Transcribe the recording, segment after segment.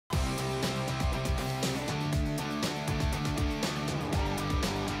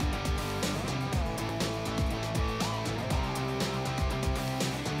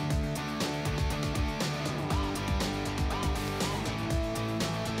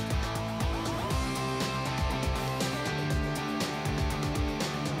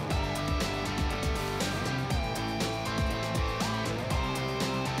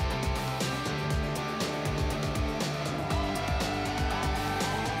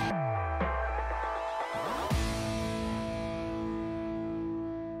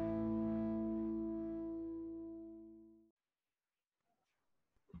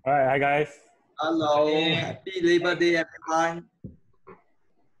All right, hi guys. Hello, Hey. happy Labor Day, everyone.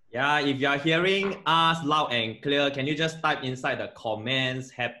 Yeah, if you are hearing us loud and clear, can you just type inside the comments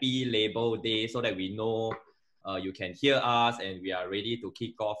happy Labor Day so that we know you can hear us and we are ready to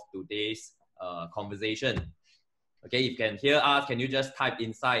kick off today's conversation. Okay, if you can hear us, can you just type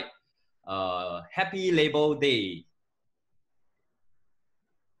inside happy Labor Day?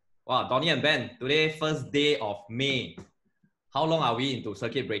 Wow, Donnie and Ben, today first day of May. How long are we into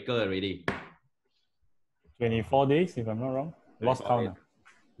circuit breaker already? 24 days, if I'm not wrong. Lost count.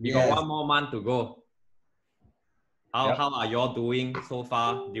 We got one more month to go. Yep. How are y'all doing so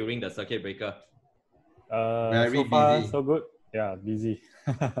far during the circuit breaker? Very so far, busy. so good. Yeah, busy.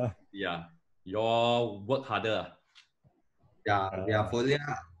 Yeah, y'all work harder. Yeah, we are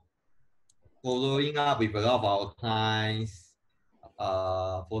following up with a lot of our clients,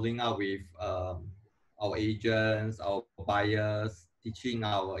 following up with our agents, our buyers, teaching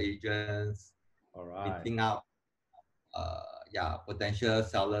our agents, All right. meeting out potential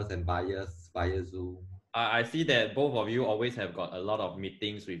sellers and buyers via Zoom. I see that both of you always have got a lot of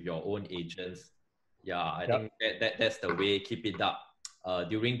meetings with your own agents. Yeah, I think that's the way. Keep it up.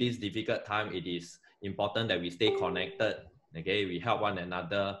 During this difficult time, it is important that we stay connected. Okay, we help one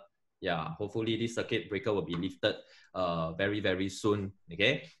another. Yeah, hopefully this circuit breaker will be lifted very, very soon.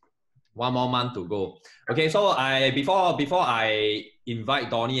 Okay, one more month to go. Okay, so before I invite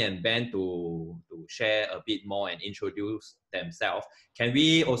Donnie and Ben to share a bit more and introduce themselves, can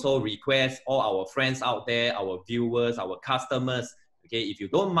we also request all our friends out there, our viewers, our customers, okay, if you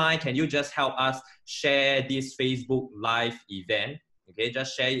don't mind, can you just help us share this Facebook live event? Okay,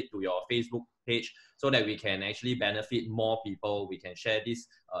 just share it to your Facebook page so that we can actually benefit more people. We can share this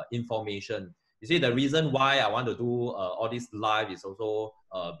information. You see, the reason why I want to do all this live is also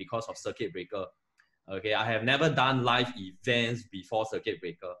because of circuit breaker. Okay, I have never done live events before circuit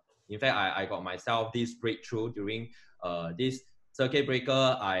breaker. In fact, I got myself this breakthrough during this circuit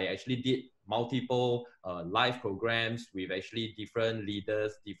breaker. I actually did multiple live programs with actually different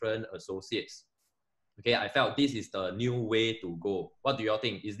leaders, different associates. Okay, I felt this is the new way to go. What do you all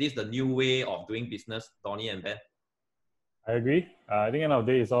think? Is this the new way of doing business, Donnie and Ben? I agree. I think end of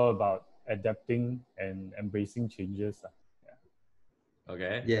the day, it's all about adapting and embracing changes.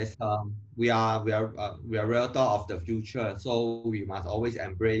 Okay. Yes, we are realtor of the future, so we must always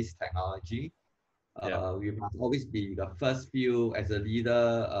embrace technology. We must always be the first few as a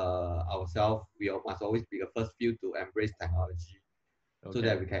leader ourselves. We must always be the first few to embrace technology, so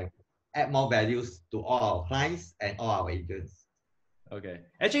that we can add more values to all our clients and all our agents. Okay.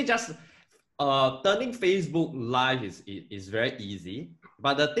 Actually, just turning Facebook live is very easy.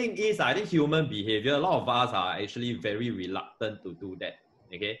 But the thing is, I think human behavior, a lot of us are actually very reluctant to do that.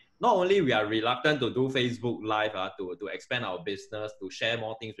 Okay. Not only we are reluctant to do Facebook live to expand our business, to share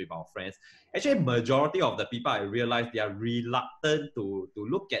more things with our friends. Actually, majority of the people I realize they are reluctant to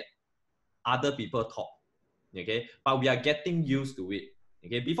look at other people talk. Okay. But we are getting used to it.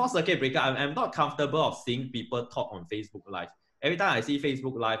 Okay. Before circuit breaker, I'm not comfortable of seeing people talk on Facebook live. Every time I see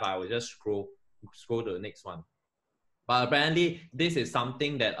Facebook live, I will just scroll to the next one. But apparently, this is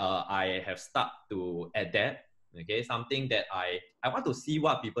something that I have started to adapt. Okay, something that I want to see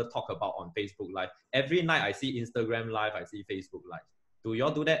what people talk about on Facebook live. Every night I see Instagram live, I see Facebook live. Do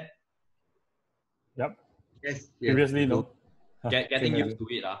y'all do that? Yep. Yes. Previously, no. Getting used to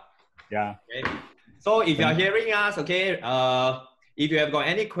it. Yeah. Okay. So if you're hearing us, okay, if you have got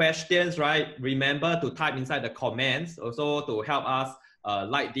any questions, right, remember to type inside the comments also to help us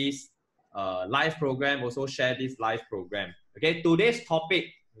like this live program, also share this live program. Okay, today's topic,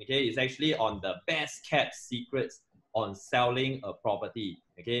 okay, is actually on the best kept secrets on selling a property.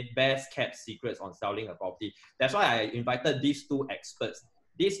 Okay, best kept secrets on selling a property. That's why I invited these two experts.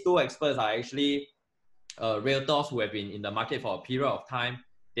 These two experts are actually realtors who have been in the market for a period of time.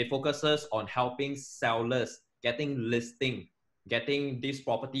 They focuses on helping sellers getting listing, getting this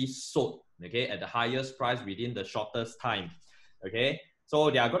property sold, okay, at the highest price within the shortest time. Okay, so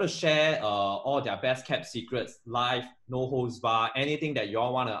they are going to share all their best kept secrets live, no holds bar, anything that you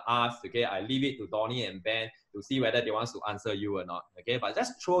all want to ask. Okay, I leave it to Donnie and Ben to see whether they want to answer you or not. Okay, but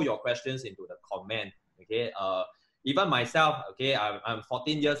just throw your questions into the comment. Okay, even myself, okay, I'm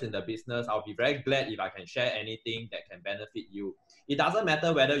 14 years in the business. I'll be very glad if I can share anything that can benefit you. It doesn't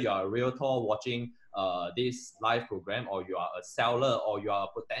matter whether you are a realtor watching this live program, or you are a seller, or you are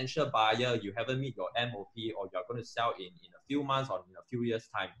a potential buyer, you haven't met your MOP, or you're going to sell in a few months or in a few years'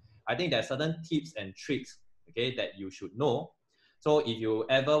 time. I think there are certain tips and tricks, okay, that you should know. So if you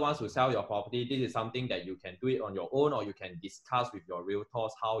ever want to sell your property, this is something that you can do it on your own, or you can discuss with your realtors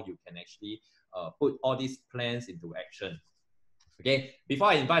how you can actually put all these plans into action. Okay, before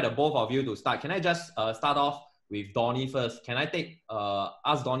I invite the both of you to start, can I just start off with Donnie first? Can I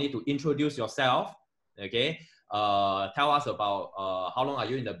ask Donnie to introduce yourself? Okay, tell us about how long are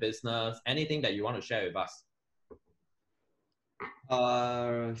you in the business? Anything that you want to share with us?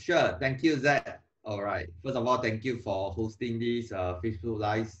 Sure. Thank you, Zach. All right. First of all, thank you for hosting this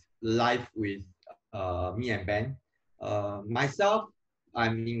Facebook live with me and Ben. Myself,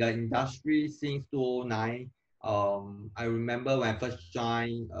 I'm in the industry since 2009. I remember when I first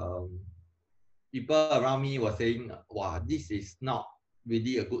joined, people around me were saying, wow, this is not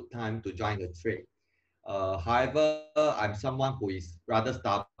really a good time to join the trade. However, I'm someone who is rather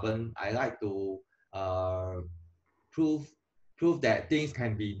stubborn. I like to prove prove that things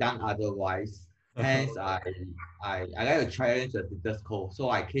can be done otherwise. Hence, I like to challenge the status quo.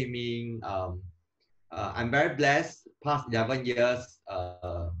 So I came in. I'm very blessed. Past 11 years,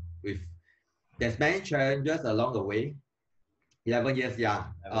 with there's many challenges along the way. 11 years, yeah.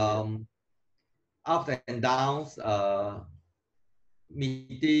 Ups and downs.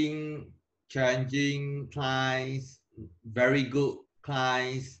 Meeting challenging clients, very good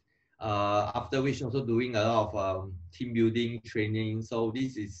clients. After which also doing a lot of team building training. So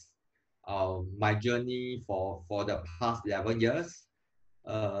this is my journey for the past 11 years.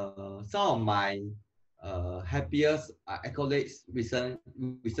 Some of my happiest accolades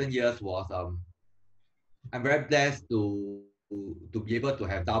recent years was I'm very blessed to be able to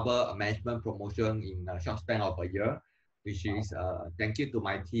have double a management promotion in a short span of a year, which is thank you to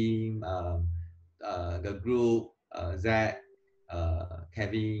my team, the group, Zach,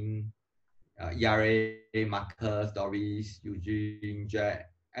 Kevin, ERA, Marcus, Doris, Eugene, Jack,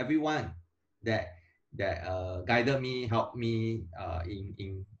 everyone that guided me, helped me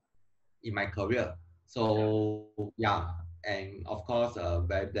in my career. So yeah, and of course,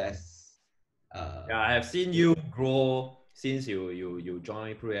 very blessed. Yeah, I have seen you grow since you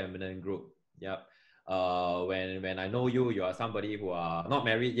joined Preeminent Group. Yep. When I know you, you are somebody who are not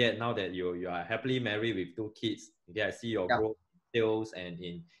married yet. Now that you are happily married with 2 kids, okay, I see your Yeah. growth in sales and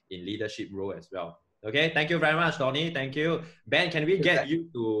in leadership role as well. Okay, thank you very much, Donnie. Thank you, Ben. Can we get you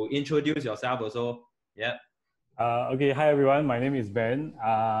to introduce yourself also? Yeah. Okay, hi everyone. My name is Ben.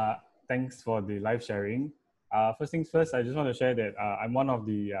 Thanks for the live sharing. First things first, I just want to share that I'm one of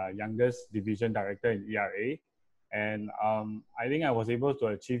the youngest division director in ERA. And I think I was able to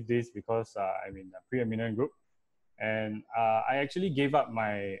achieve this because I'm in a preeminent group. And I actually gave up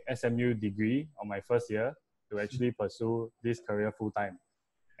my SMU degree on my first year to actually pursue this career full time.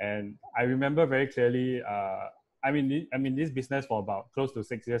 And I remember very clearly, I'm in this business for about close to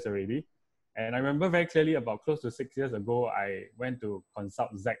 6 years already. And I remember very clearly about close to 6 years ago, I went to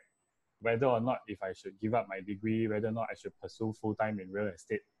consult Zach whether or not if I should give up my degree, whether or not I should pursue full-time in real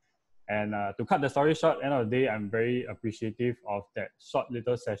estate. And to cut the story short, end of the day, I'm very appreciative of that short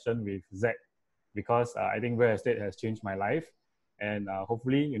little session with Zach because I think real estate has changed my life. And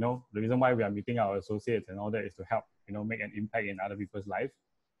hopefully, the reason why we are meeting our associates and all that is to help, make an impact in other people's life.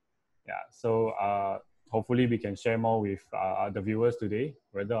 Yeah, so hopefully we can share more with the viewers today,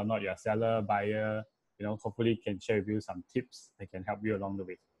 whether or not you're a seller, buyer, hopefully can share with you some tips that can help you along the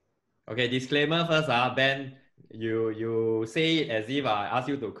way. Okay, disclaimer first, Ben. You say it as if I ask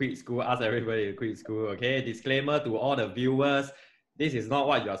you to quit school, ask everybody to quit school. Okay, disclaimer to all the viewers. This is not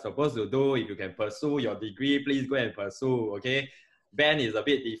what you are supposed to do. If you can pursue your degree, please go and pursue. Okay, Ben is a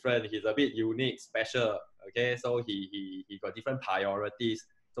bit different. He's a bit unique, special. Okay, so he got different priorities.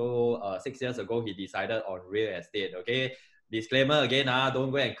 So 6 years ago, he decided on real estate. Okay, disclaimer again.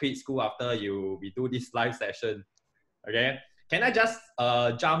 Don't go and quit school after we do this live session. Okay. Can I just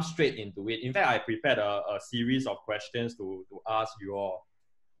jump straight into it? In fact, I prepared a series of questions to ask you all.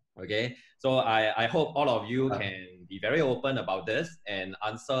 Okay, so I hope all of you can be very open about this and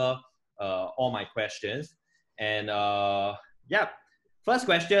answer all my questions. And yeah, first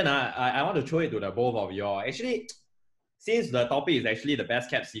question, I want to throw it to the both of you all. Actually, since the topic is actually the best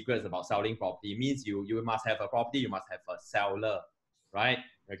kept secrets about selling property, means you must have a property, you must have a seller, right?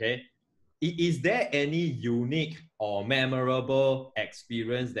 Okay. Is there any unique or memorable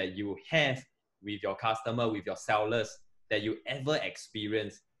experience that you have with your customer, with your sellers that you ever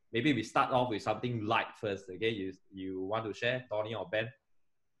experienced? Maybe we start off with something light first. Okay, you want to share, Tony or Ben?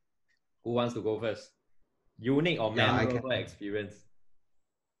 Who wants to go first? Unique or memorable experience?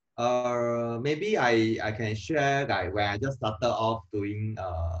 Maybe I can share like when I just started off doing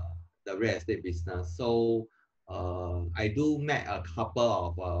the real estate business. So I do met a couple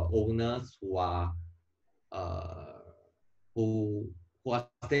of owners who are who are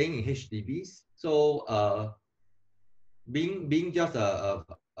staying in HDBs. So being just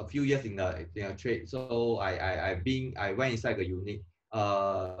a few years in the trade, so I went inside the unit.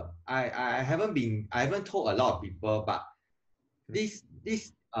 I haven't told a lot of people, but this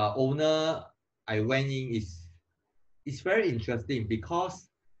owner I went in is very interesting because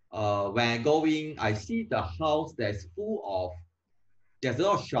when I go in, I see the house that's full of there's a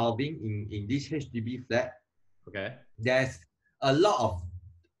lot of shelving in this HDB flat. Okay. There's a lot of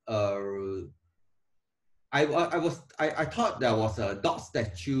uh I thought there was a dog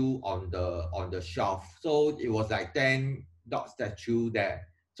statue on the shelf. So it was like 10 dog statue there.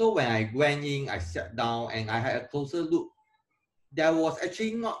 So when I went in, I sat down and I had a closer look. There was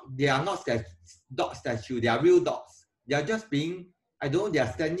actually not, they are not dog statue, they are real dogs. They are just being, I don't know, they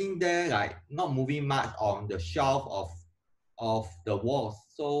are standing there like not moving much on the shelf of the walls.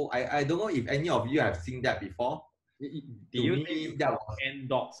 So I don't know if any of you have seen that before. Do To you me, think you that saw was 10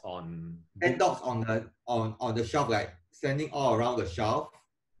 dogs on 10 dogs on the shelf, like standing all around the shelf,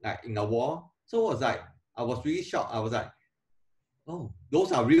 like in the wall. So it was like, I was really shocked. I was like, oh,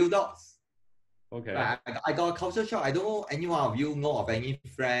 those are real dogs. Okay. Like, I got a culture shock. I don't know any one of you know of any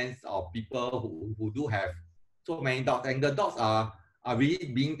friends or people who do have so many dogs, and the dogs are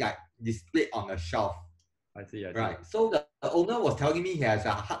really being like displayed on a shelf. I see. Right. So the owner was telling me he has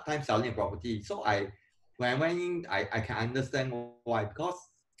a hard time selling a property. So when I went in, I can understand why, because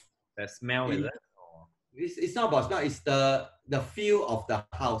The smell, is it? Or... it's not about smell, it's the feel of the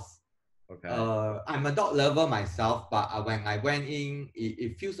house. Okay. I'm a dog lover myself, but when I went in,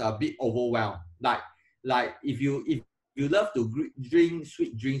 it feels a bit overwhelmed. Like if you love to drink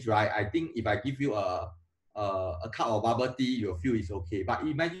sweet drinks, right? I think if I give you a cup of bubble tea, you'll feel it's okay. But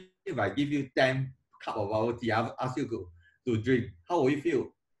imagine if I give you 10 cup of bubble tea, I'll ask you to drink. How will you feel?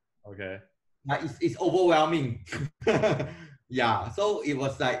 Okay. Like it's overwhelming. Yeah. So it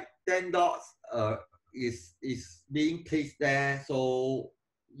was like 10 dogs is being placed there. So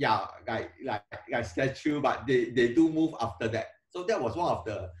yeah, like statue, but they do move after that. So that was one of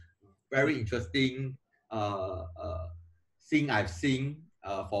the very interesting thing I've seen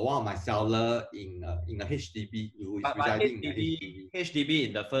for one of my seller in a HDB who is But residing in a HDB. HDB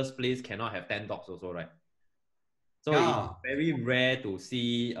in the first place cannot have 10 dogs also, right? So Yeah. it's very rare to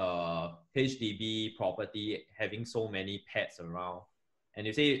see HDB property having so many pets around. And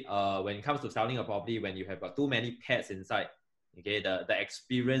you say when it comes to selling a property, when you have got too many pets inside, okay, the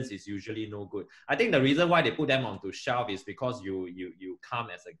experience is usually no good. I think the reason why they put them onto shelf is because you come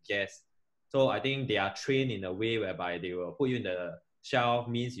as a guest. So I think they are trained in a way whereby they will put you in the shelf,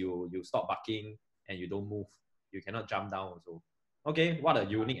 means you stop barking and you don't move. You cannot jump down also. Okay, what a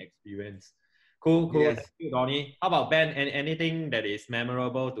unique experience. Cool. Yes. Thank you, Donnie. How about Ben? Anything that is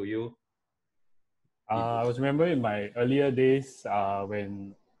memorable to you? I was remember in my earlier days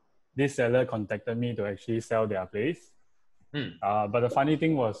when this seller contacted me to actually sell their place. But the funny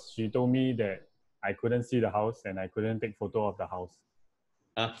thing was she told me that I couldn't see the house and I couldn't take photo of the house.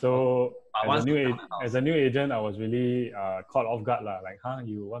 So as a new agent, I was really caught off guard lah. Like,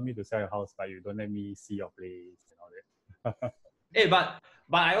 you want me to sell your house, but you don't let me see your place and all that. Hey, but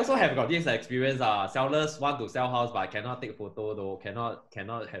I also have got this experience. Sellers want to sell house, but cannot take photo though.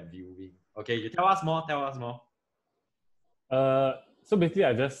 Cannot have viewing. Okay, you tell us more. So basically,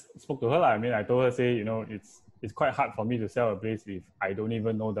 I just spoke to her. I mean, I told her, say, it's quite hard for me to sell a place if I don't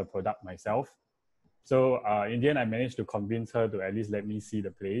even know the product myself. So in the end, I managed to convince her to at least let me see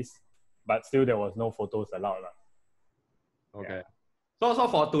the place, but still there was no photos allowed. Okay. Yeah.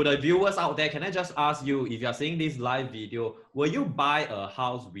 So to the viewers out there, can I just ask you, if you're seeing this live video, will you buy a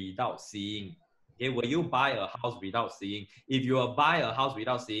house without seeing? Okay, will you buy a house without seeing? If you will buy a house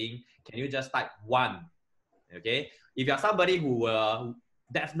without seeing, can you just type 1? Okay. If you're somebody who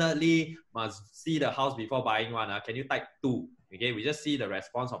definitely must see the house before buying one, can you type 2? Okay, we just see the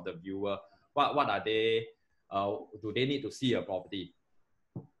response of the viewer. What are they? Do they need to see a property?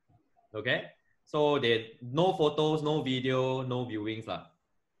 Okay. So no photos, no video, no viewings lah.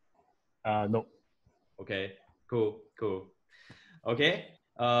 No. Okay. Cool. Okay.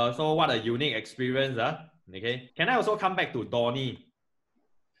 So what a unique experience, Okay. Can I also come back to Donnie?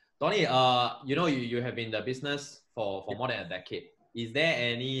 Donnie, you have been in the business for more than a decade. Is there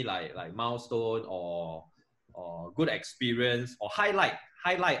any like milestone or good experience or highlight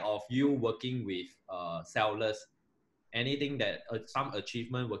of you working with sellers? Anything that some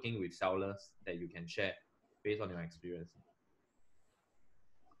achievement working with sellers that you can share based on your experience?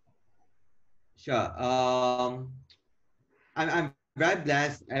 Sure. I'm very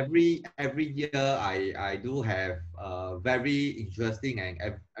blessed. Every year I do have very interesting, and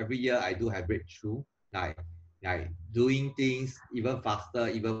every year I do have breakthrough, like doing things even faster,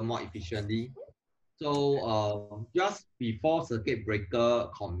 even more efficiently. So just before circuit breaker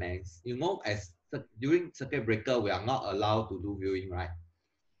comments, you know, during circuit breaker, we are not allowed to do viewing, right?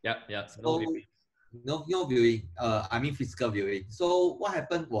 Yeah, yeah. No So viewing. no viewing. I mean physical viewing. So what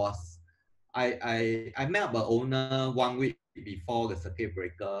happened was, I met the owner 1 week before the circuit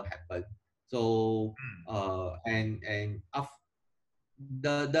breaker happened. So and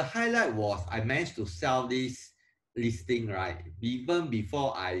the highlight was I managed to sell this listing, right, even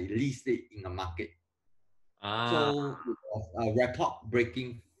before I list it in the market. Ah, So it was a record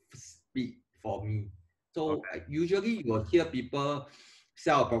breaking speed for me. So okay. usually you will hear people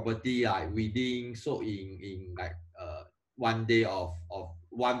sell a property like within, so in like 1 day of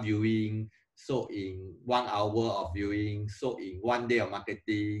one viewing, so in 1 hour of viewing, so in 1 day of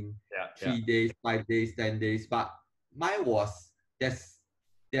marketing, Yeah, yeah. 3 days, 5 days, 10 days. But mine was there's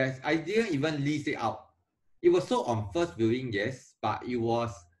I didn't even list it out. It was sold on first viewing, yes, but it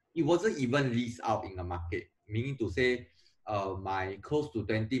wasn't even leased out in the market. Meaning to say, my close to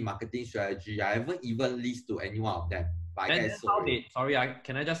 20 marketing strategy, I haven't even leased to any one of them. But I Then get sold how already. did, sorry,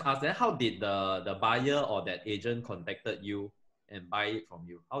 can I just ask then how did the buyer or that agent contacted you and buy it from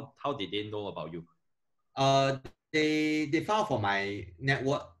you? How did they know about you? They filed for my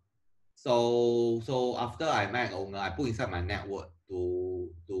network. So after I met an owner, I put inside my network to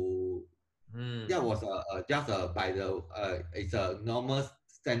that Hmm. was just by the it's a normal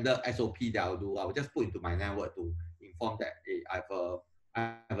standard SOP that I'll do. I will just put into my network to inform that, hey,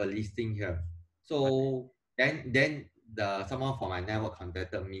 I have a listing here. So then the someone from my network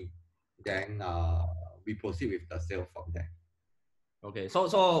contacted me. Then we proceed with the sale from there. Okay, so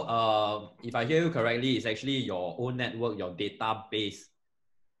if I hear you correctly, it's actually your own network, your database.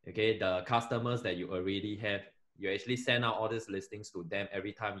 Okay, the customers that you already have, you actually send out all these listings to them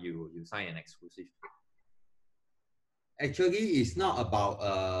every time you sign an exclusive. Actually, it's not about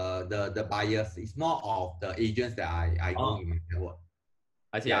the buyers. It's more of the agents that I know Oh, in my network.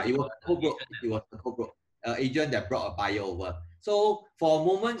 I Yeah, see. it So was a the co-broke. agent. It was a co-broke agent that brought a buyer over. So for a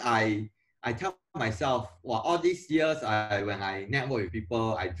moment, I tell myself, well, all these years, when I network with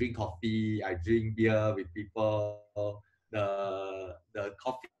people, I drink coffee, I drink beer with people. The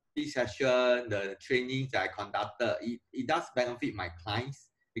coffee session, the trainings that I conducted, it does benefit my clients,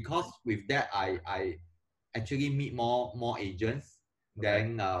 because with that I actually meet more agents. Okay,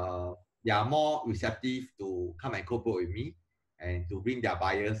 Then they are more receptive to come and co-broke with me, and to bring their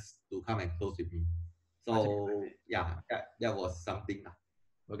buyers to come and close with me. I see. So yeah, that was something.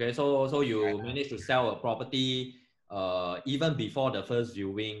 Okay, so you managed to sell a property even before the first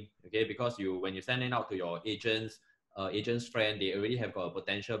viewing, okay? Because when you send it out to your agent's friend, they already have got a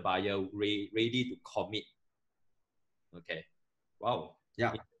potential buyer ready to commit. Okay, wow,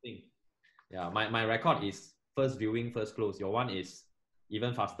 Yeah. interesting. Yeah, my record is first viewing, first close. Your one is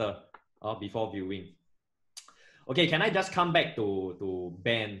even faster, before viewing. Okay, can I just come back to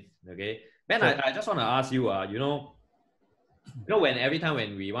Ben? Okay, Ben, Sure. I just want to ask you, when every time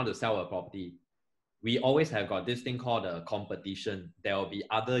when we want to sell a property, we always have got this thing called a competition. There will be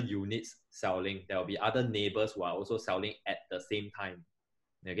other units selling. There will be other neighbors who are also selling at the same time.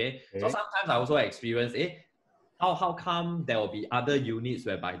 Okay, so Okay. sometimes I also experience, how come there will be other units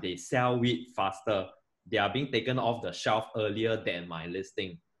whereby they sell it faster? They are being taken off the shelf earlier than my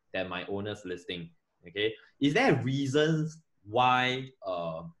listing, than my owner's listing. Okay, is there reasons why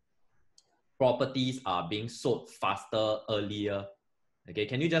properties are being sold faster earlier? Okay,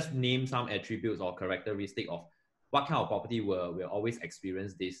 can you just name some attributes or characteristic of what kind of property will always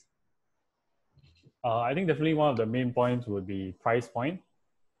experience this? I think definitely one of the main points would be price point.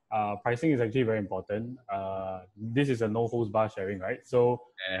 Pricing is actually very important. This is a no holds bar sharing, right? So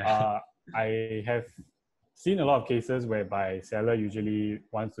Yeah. uh, I have seen a lot of cases whereby seller usually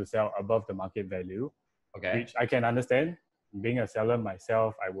wants to sell above the market value, Okay. which I can understand. Being a seller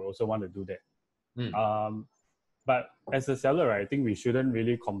myself, I would also want to do that. Hmm. But as a seller, right, I think we shouldn't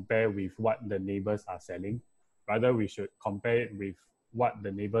really compare with what the neighbors are selling. Rather, we should compare it with what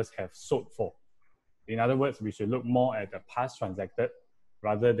the neighbors have sold for. In other words, we should look more at the past transacted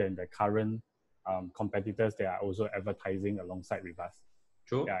rather than the current competitors that are also advertising alongside with us.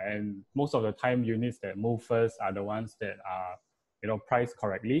 True. Yeah, and most of the time, units that move first are the ones that are, priced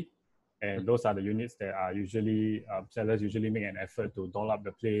correctly, and those are the units that are usually sellers usually make an effort to doll up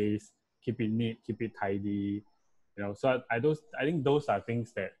the place, keep it neat, keep it tidy. So I think those are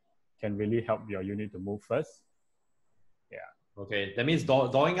things that can really help your unit to move first. Yeah. Okay, that means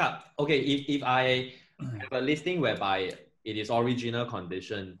drawing up. Okay, if I have a listing whereby it is original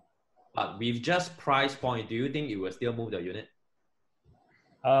condition, but with just price point, do you think it will still move the unit?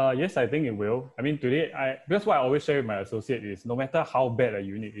 Yes, I think it will. I mean, today, because what I always share with my associate is no matter how bad a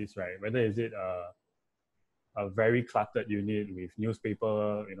unit is, right? Whether is it a very cluttered unit with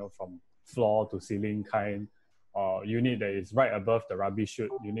newspaper, from floor to ceiling kind, or unit that is right above the rubbish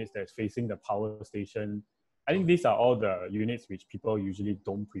chute, units that's facing the power station. I think these are all the units which people usually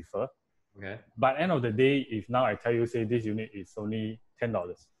don't prefer. Okay. But end of the day, if now I tell you, say this unit is only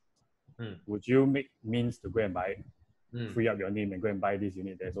 $10, would you make means to go and buy it? Free up your name and go and buy this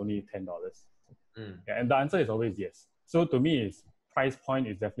unit that's only $10? Yeah, and the answer is always yes. So to me, it's price point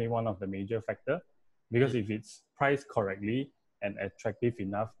is definitely one of the major factor, because if it's priced correctly and attractive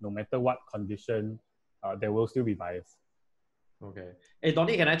enough, no matter what condition, there will still be buyers. Okay. Hey,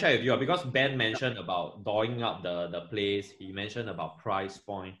 Donnie, can I check with you? Because Ben mentioned about doing up the place. He mentioned about price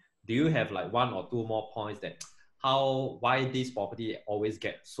point. Do you have like one or two more points that why this property always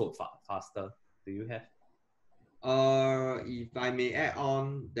get sold faster? Do you have? If I may add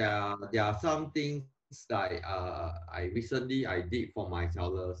on, there are some things like I recently I did for my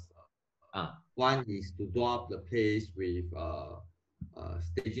sellers. One is to do up the place with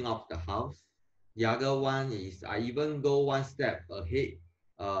staging up the house. The other one is I even go one step ahead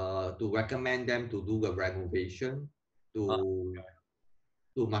to recommend them to do the renovation to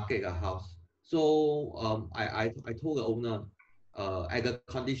market a house. So I told the owner, at the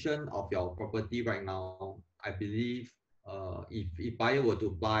condition of your property right now, I believe if buyer were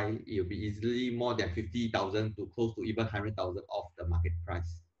to buy, it will be easily more than 50,000 to close to even 100,000 off the market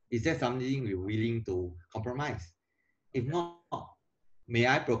price. Is that something we're willing to compromise? If not, may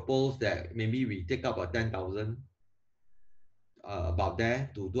I propose that maybe we take up a 10,000 about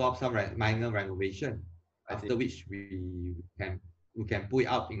there to do up some minor renovation, after which we can put it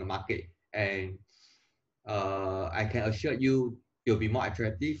up in the market, and I can assure you it'll be more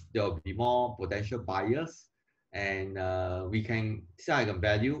attractive, there will be more potential buyers, and we can sell a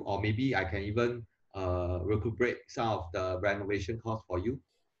value, or maybe I can even recuperate some of the renovation costs for you.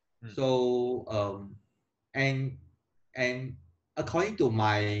 So and according to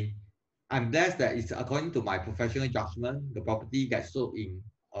I'm blessed that it's according to my professional judgment, the property gets sold in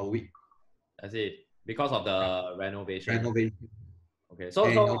a week. That's it. Because of the renovation. Okay. And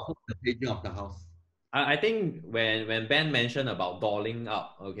also the staging of the house. I think when Ben mentioned about dolling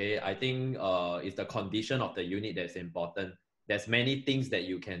up, okay, I think it's the condition of the unit that's important. There's many things that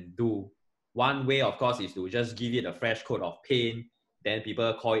you can do. One way, of course, is to just give it a fresh coat of paint. Then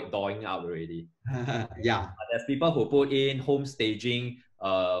people call it dolling up already. Yeah. There's people who put in home staging,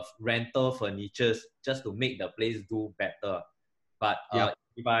 rental furnitures just to make the place do better. But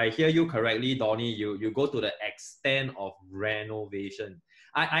if I hear you correctly, Donnie, you go to the extent of renovation.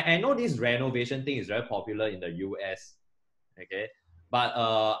 I know this renovation thing is very popular in the US, okay? But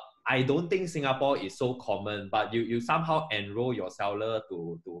I don't think Singapore is so common, but you somehow enroll your seller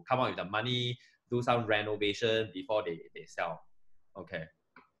to come out with the money, do some renovation before they sell. Okay.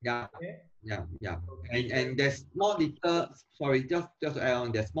 Yeah. And there's more little, sorry, just to add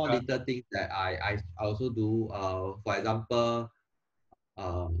on, there's more little things that I also do. For example,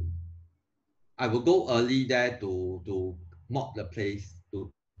 I will go early there to mop the place,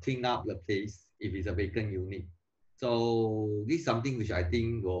 to clean up the place if it's a vacant unit. So this is something which I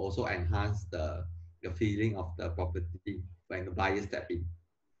think will also enhance the feeling of the property when the buyer step in.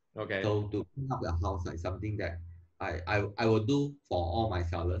 Okay. So to clean up the house is something that I will do for all my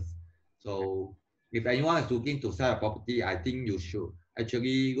sellers. So if anyone is looking to sell a property, I think you should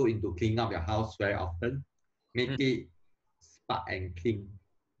actually go into clean up your house very often, make it spark and clean.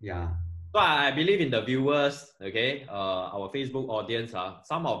 Yeah. So I believe in the viewers, okay, our Facebook audience,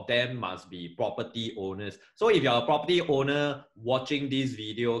 some of them must be property owners. So if you're a property owner watching this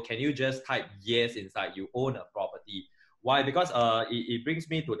video, can you just type yes inside, you own a property? Why? Because it brings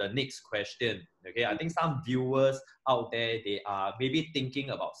me to the next question, okay? I think some viewers out there, they are maybe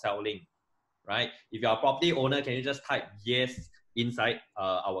thinking about selling, right? If you're a property owner, can you just type yes inside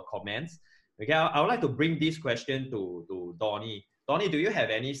our comments? Okay, I would like to bring this question to Donnie. Donnie, do you have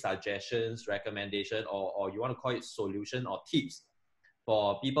any suggestions, recommendation, or you want to call it solution or tips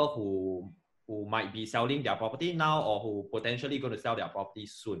for people who might be selling their property now or who potentially going to sell their property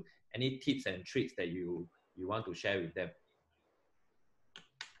soon? Any tips and tricks that you want to share with them?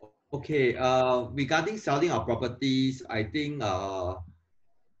 Okay, regarding selling our properties, I think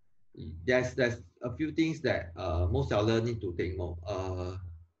there's a few things that most sellers need to take note.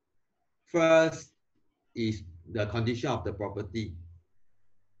 First is the condition of the property.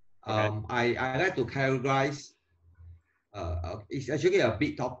 I like to categorize. It's actually a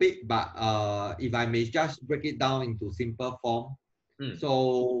big topic, but if I may just break it down into simple form.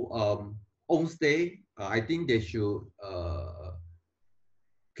 So homestay, I think they should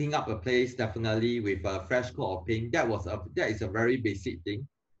clean up a place definitely with a fresh coat of paint. That is a very basic thing.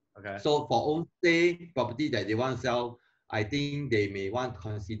 Okay. So for own stay property that they want to sell, I think they may want to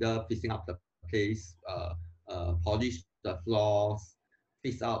consider fixing up the place, polish the floors,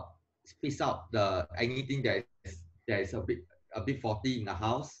 fix up, fix up the anything that is a bit faulty in the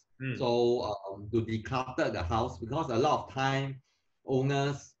house. Mm. So to declutter the house, because a lot of time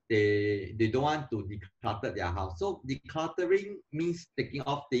owners they don't want to declutter their house. So decluttering means taking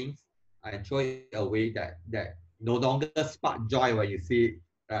off things and throw it away that no longer spark joy when you see it,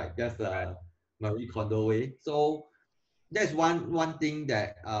 right? That's Right. Marie Kondo way. So that's one thing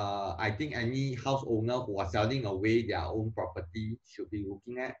that I think any house owner who are selling away their own property should be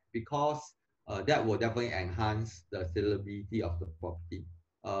looking at, because that will definitely enhance the sellability of the property.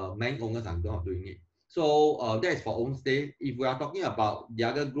 Many owners are not doing it. So that is for own stay. If we are talking about the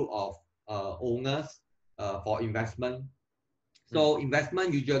other group of owners for investment, so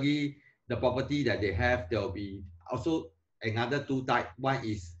investment usually the property that they have, there will be also another two type. One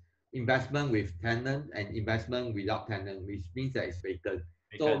is investment with tenant and investment without tenant, which means that it's vacant.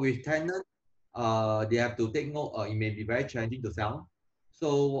 So Because, with tenant, they have to take note. It may be very challenging to sell.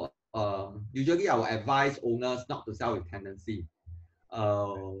 So usually I will advise owners not to sell with tenancy.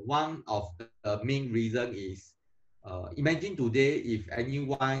 One of the main reason is imagine today if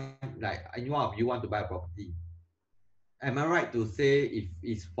anyone like anyone of you want to buy a property, am I right to say if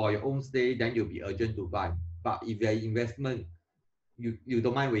it's for your own stay, then you'll be urgent to buy? But if you're investment, you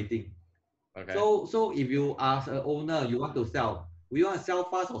don't mind waiting. okay. So if you as an owner, you want to sell, we want to sell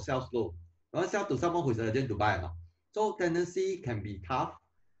fast or sell slow? You want to sell to someone who's urgent to buy or not? So tendency can be tough.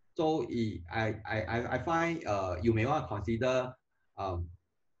 So I find you may want to consider um,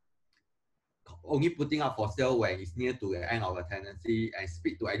 only putting up for sale when it's near to the end of a tenancy, and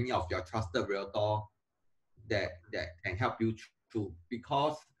speak to any of your trusted realtor that can help you through.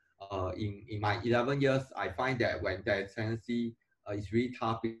 Because in my 11 years, I find that when there's tenancy, it's really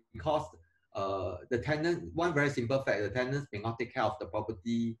tough, because the tenant, one very simple fact, the tenants may not take care of the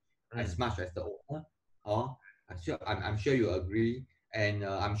property as much as the owner. Or I'm sure you agree, and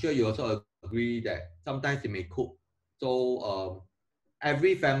I'm sure you also agree that sometimes they may cook. So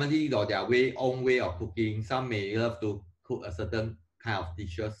every family got their own way of cooking. Some may love to cook a certain kind of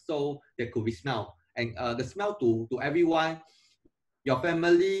dishes, so there could be smell. And the smell to everyone, your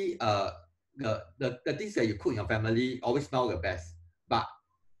family, the things that you cook in your family always smell the best. But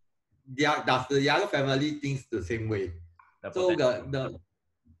does the other family thinks the same way? The So potential.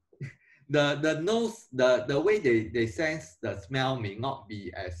 the nose, the way they sense the smell may not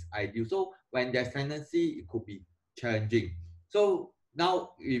be as ideal. So when there's tendency, it could be challenging. So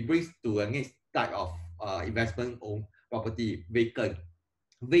now it brings to the next type of investment owned property,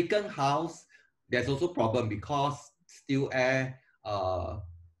 vacant house. There's also problem because still air,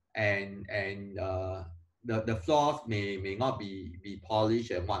 and the floors may not be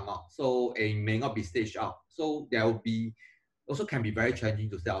polished and whatnot, so it may not be staged out. So there will be also can be very challenging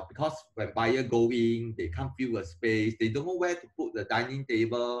to sell, because when buyer go in, they can't feel the space, they don't know where to put the dining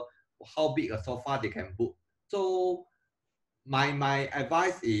table, how big a sofa they can put. So my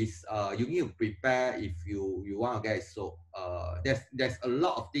advice is you need to prepare if you want to get it sold. There's a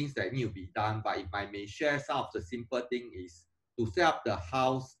lot of things that need to be done, but if I may share some of the simple thing is to set up the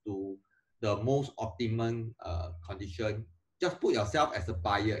house to the most optimum condition. Just put yourself as a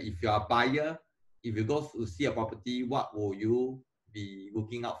buyer. If you are a buyer, if you go to see a property, what will you be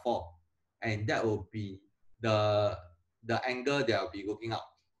looking out for? And that will be the angle that I'll be looking out.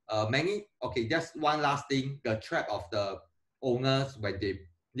 Okay, just one last thing, the trap of the owners when they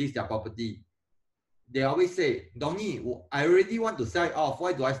list their property. They always say, Donnie, I already want to sell it off.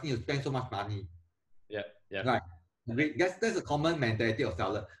 Why do I need to spend so much money? Yeah, yeah. Right. That's a common mentality of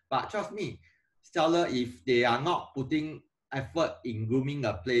seller. But trust me, seller, if they are not putting effort in grooming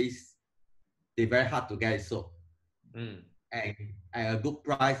a place, they're very hard to get it sold. Mm. And at a good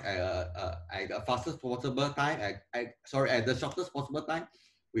price, at the fastest possible time, at the shortest possible time,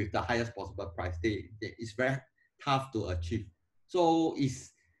 with the highest possible price. It's very tough to achieve. So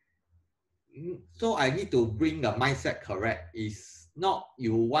so I need to bring the mindset correct. Is not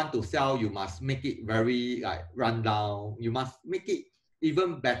you want to sell, you must make it very like run down. You must make it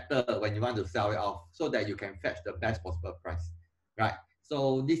even better when you want to sell it off, so that you can fetch the best possible price, right?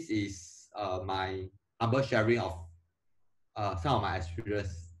 So this is my humble sharing of some of my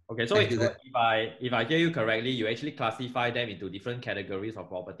experience. Okay, so, Thank you, so Zach. if I hear you correctly, you actually classify them into different categories of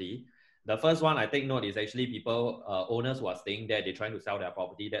property. The first one I take note is actually people, owners who are staying there, they're trying to sell their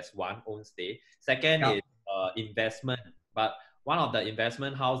property. That's one, own stay. Second is investment. But one of the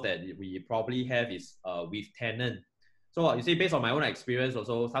investment house that we probably have is with tenant. So you see, based on my own experience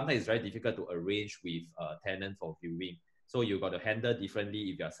also, sometimes it's very difficult to arrange with tenant for viewing. So you got to handle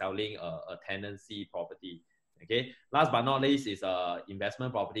differently if you're selling a tenancy property. Okay. Last but not least is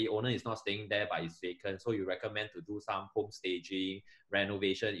investment property. Owner is not staying there, but it's vacant. So you recommend to do some home staging,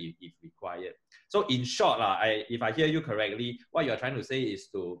 renovation if required. So in short, if I hear you correctly, what you're trying to say is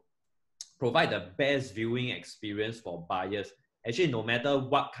to provide the best viewing experience for buyers. Actually, no matter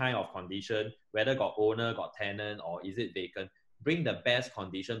what kind of condition, whether got owner, got tenant, or is it vacant, bring the best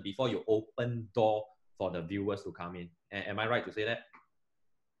condition before you open door for the viewers to come in. Am I right to say that?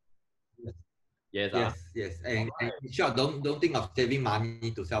 Yes. Yes. Yes, yes. And in short, don't think of saving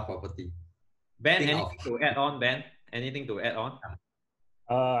money to sell property. Ben, Think anything to add on, Ben? Anything to add on?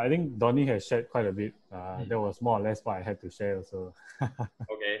 I think Donnie has shared quite a bit. That was more or less what I had to share also.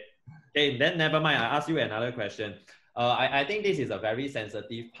 Okay, then never mind. I ask you another question. I think this is a very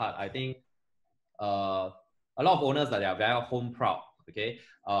sensitive part. I think a lot of owners that they are very home proud. Okay,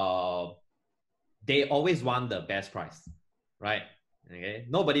 they always want the best price, right? Okay,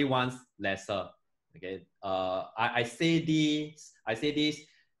 nobody wants lesser. Okay, I say this.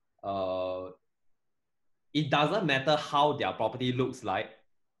 It doesn't matter how their property looks like.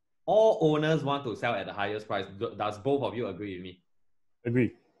 All owners want to sell at the highest price. Does both of you agree with me?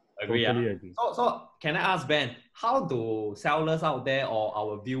 Agree. Agree. Totally agree. So can I ask Ben, how do sellers out there or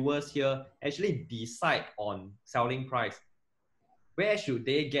our viewers here actually decide on selling price? Where should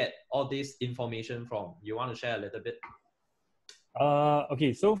they get all this information from? You want to share a little bit?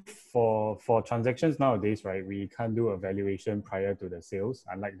 Okay, so for transactions nowadays, right, we can't do a valuation prior to the sales,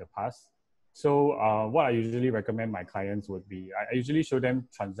 unlike the past. So what I usually recommend my clients would be, I usually show them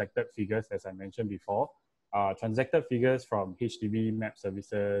transacted figures, as I mentioned before, transacted figures from HDB map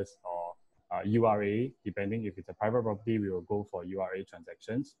services or URA, depending if it's a private property, we will go for URA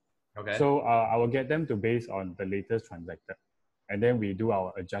transactions. Okay. So I will get them to base on the latest transacted. And then we do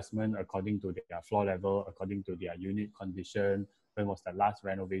our adjustment according to their floor level, according to their unit condition, when was the last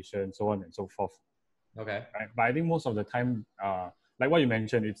renovation, so on and so forth. Okay. Right? But I think most of the time, like what you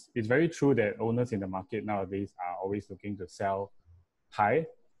mentioned, it's very true that owners in the market nowadays are always looking to sell high.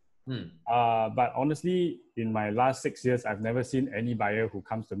 But honestly, in my last 6 years, I've never seen any buyer who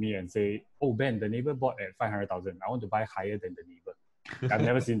comes to me and say, "Oh Ben, the neighbor bought at 500,000. I want to buy higher than the neighbor." I've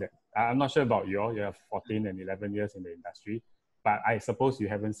never seen that. I'm not sure about you all. You have 14 and 11 years in the industry, but I suppose you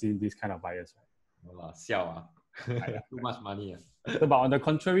haven't seen these kind of buyers, right? Too much money. So, but on the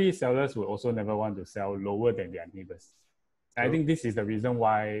contrary, sellers will also never want to sell lower than their neighbors. I think this is the reason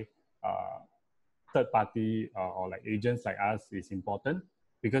why third party or like agents like us is important,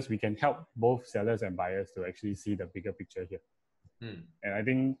 because we can help both sellers and buyers to actually see the bigger picture here. And I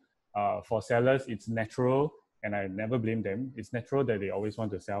think for sellers, it's natural, and I never blame them. It's natural that they always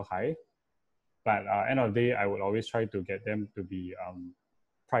want to sell high. But end of the day, I would always try to get them to be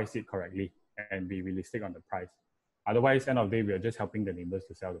price it correctly and be realistic on the price. Otherwise, end of the day, we are just helping the neighbors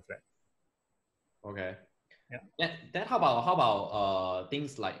to sell the flat. Okay. Yeah. Then how about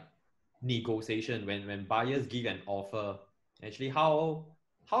things like negotiation when buyers give an offer? Actually, how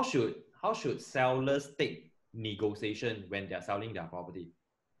should sellers take negotiation when they're selling their property?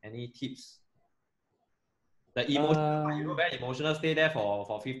 Any tips? The emotional, very emotional, stay there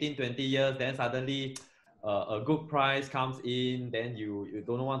for 15, 20 years, then suddenly a good price comes in, then you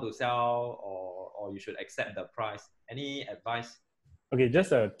don't want to sell, or you should accept the price. Any advice? Okay,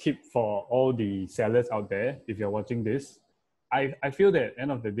 just a tip for all the sellers out there, if you're watching this. I feel that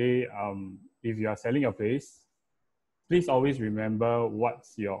end of the day, if you are selling your place, please always remember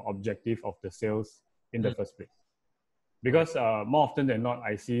what's your objective of the sales in the first place. Because more often than not,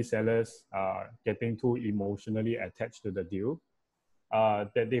 I see sellers getting too emotionally attached to the deal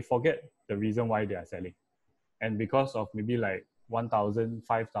that they forget the reason why they are selling. And because of maybe like 1,000,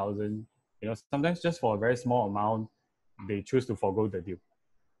 5,000, sometimes just for a very small amount, they choose to forgo the deal.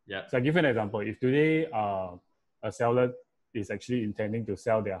 Yeah. So I give you an example. If today a seller is actually intending to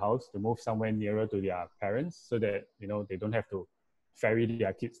sell their house to move somewhere nearer to their parents so that, they don't have to ferry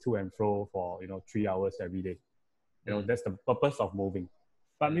their kids to and fro for, 3 hours every day. That's the purpose of moving.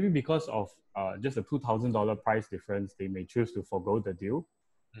 But maybe because of just a $2,000 price difference, they may choose to forgo the deal.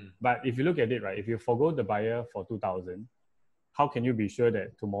 But if you look at it, right, if you forgo the buyer for 2,000, how can you be sure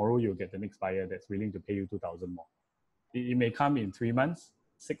that tomorrow you'll get the next buyer that's willing to pay you 2,000 more? It may come in 3 months,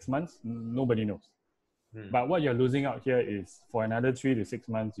 6 months, nobody knows. But what you're losing out here is for another 3 to 6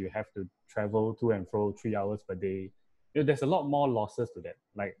 months, you have to travel to and fro 3 hours per day. There's a lot more losses to that.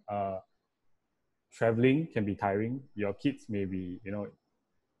 Like traveling can be tiring. Your kids may be,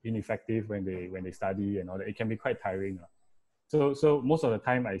 ineffective when they study and all that. It can be quite tiring. So most of the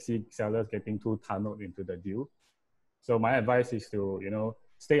time I see sellers getting too tunneled into the deal. So my advice is to,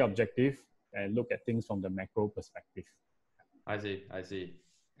 stay objective and look at things from the macro perspective. I see. I see.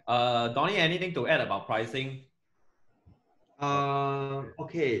 Donnie, anything to add about pricing?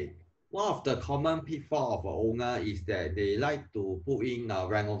 Okay. One of the common pitfall of a owner is that they like to put in a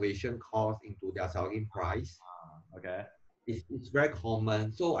renovation cost into their selling price. Okay. It's very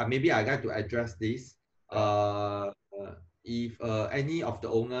common. So maybe I like to address this. Sure. If any of the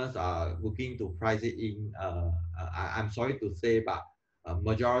owners are looking to price it in, I'm sorry to say, but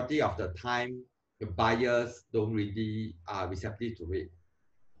majority of the time, the buyers don't really are receptive to it,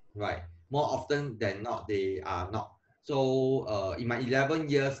 right? More often than not, they are not. So in my 11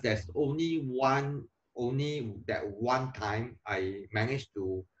 years, there's only that one time I managed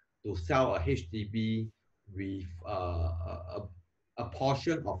to sell a HDB with a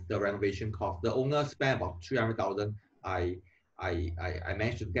portion of the renovation cost. The owner spent about 300,000. I, I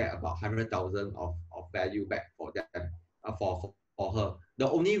managed to get about 100,000 of value back for them, for her. The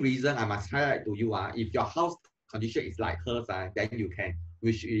only reason I must highlight to you, if your house condition is like hers, then you can,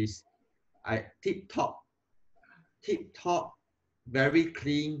 which is tip top, tip top, very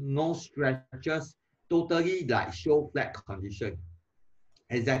clean, no scratches, totally like show flat condition.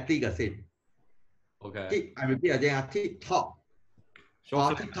 Exactly the same. Okay. I repeat again, tip top, Show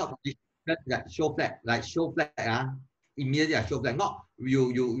flat. tip top condition, like show flat, immediately show flat. Not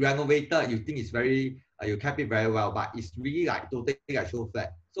you renovated, you think it's very, you kept it very well, but it's really like totally like show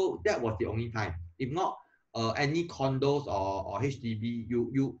flat. So that was the only time. If not, any condos or HDB,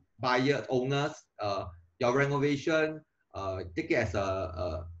 you buyer owners, your renovation, take it as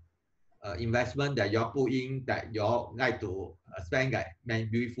a investment that you're putting, that you like to spend like many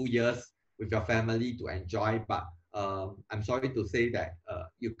beautiful years with your family to enjoy. But I'm sorry to say that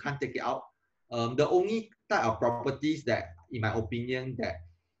you can't take it out. The only type of properties that, in my opinion, that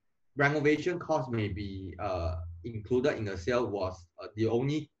renovation cost may be included in the sale was the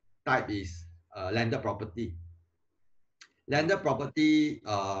only type is landed property. Landed property,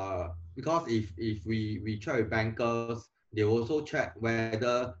 because if we check with bankers, they also check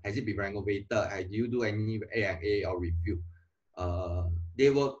whether has it been renovated, have you do any A&A or review. They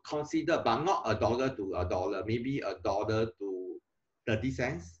will consider, but not $1 to $1, maybe $1 to 30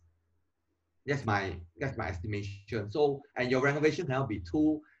 cents. That's my estimation. So, and your renovation cannot be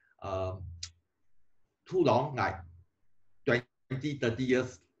um, too long, like 20, 30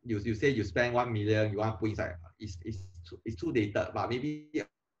 years. You say you spend 1 million, you want to put inside, it's too dated, but maybe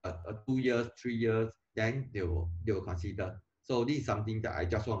 2 years, 3 years, then they will consider. So this is something that I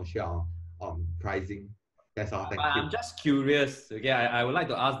just want to share on pricing. That's all. Thank you. I'm just curious. Okay, I would like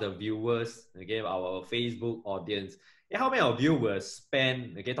to ask the viewers, okay, our Facebook audience, how many of you will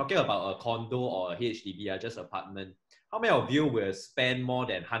spend, okay, talking about a condo or a HDB, just apartment, how many of you will spend more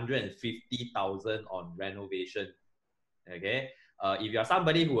than 150,000 on renovation? Okay, if you're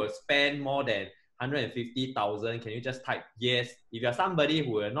somebody who will spend more than 150,000, can you just type yes? If you're somebody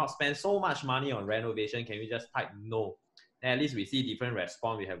who will not spend so much money on renovation, can you just type no? Then at least we see different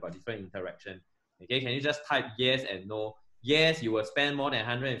response. We have got different interaction. Okay, can you just type yes and no? Yes, you will spend more than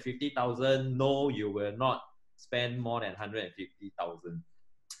 150,000. No, you will not spend more than 150,000.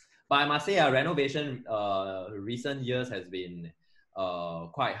 But I must say, renovation recent years has been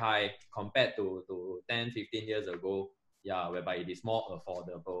quite high compared to 10, 15 years ago. Yeah, whereby it is more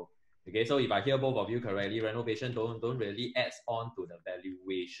affordable. Okay, so if I hear both of you correctly, renovation don't really adds on to the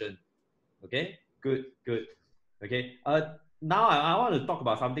valuation. Okay, good. Okay, now I want to talk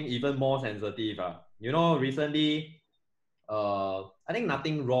about something even more sensitive. Recently, I think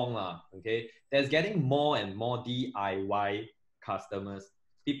nothing wrong okay, there's getting more and more DIY customers,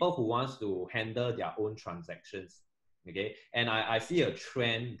 people who wants to handle their own transactions. Okay, and I see a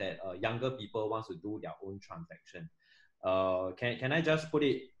trend that younger people wants to do their own transaction. Can I just put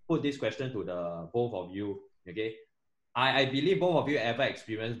this question to the both of you? Okay, I believe both of you ever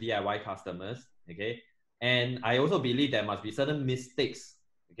experienced DIY customers. Okay, and I also believe there must be certain mistakes,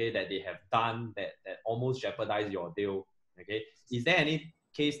 okay, that they have done that almost jeopardize your deal. Okay, is there any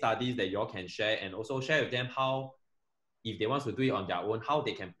case studies that you all can share, and also share with them how, if they want to do it on their own, how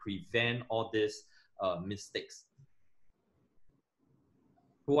they can prevent all these mistakes?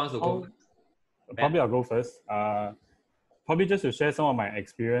 Who wants to go? Probably I'll go first. Probably just to share some of my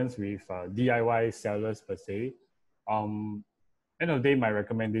experience with DIY sellers per se. End of the day, my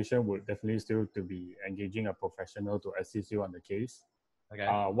recommendation would definitely still to be engaging a professional to assist you on the case. Okay.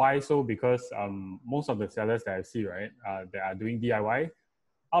 Why so? Because most of the sellers that I see, right, that are doing DIY,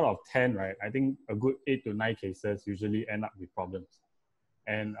 out of 10, right, I think a good 8 to 9 cases usually end up with problems.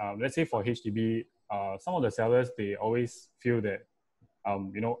 And let's say for HDB, some of the sellers, they always feel that,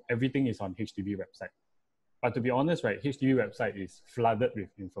 everything is on HDB website. But to be honest, right, HDB website is flooded with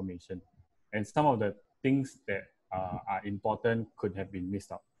information. And some of the things that are important could have been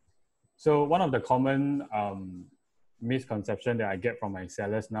missed out. So one of the common misconception that I get from my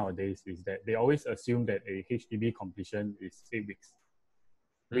sellers nowadays is that they always assume that a HDB completion is 8 weeks,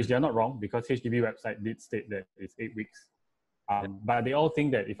 which they're not wrong, because HDB website did state that it's 8 weeks. But they all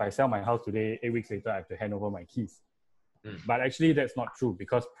think that if I sell my house today, 8 weeks later, I have to hand over my keys. But actually that's not true,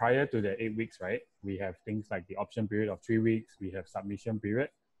 because prior to the 8 weeks, right, we have things like the option period of 3 weeks, we have submission period,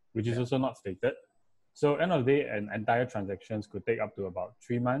 which is also not stated. So end of the day, an entire transactions could take up to about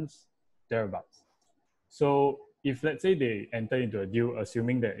 3 months, thereabouts. So if let's say they enter into a deal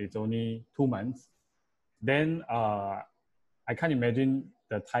assuming that it's only 2 months, then I can't imagine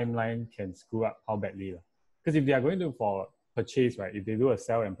the timeline can screw up how badly. Because if they are going to for purchase, right, if they do a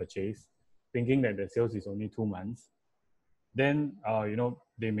sell and purchase, thinking that the sales is only 2 months, then you know,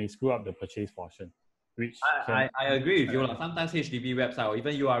 they may screw up the purchase portion. Which I agree with you. Sometimes HDB website or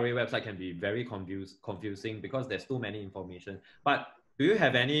even URA website can be very confusing because there's too many information. But do you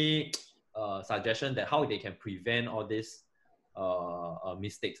have any suggestion that how they can prevent all these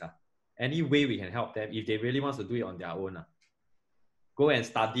mistakes? Any way we can help them if they really want to do it on their own? Go and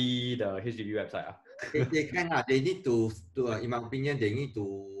study the HDB website. They can. They need to, in my opinion, they need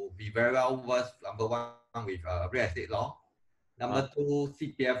to be very well versed. Number one, with real estate law. Number two,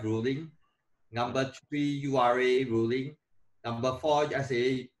 CPF ruling. Number three, URA ruling. Number four,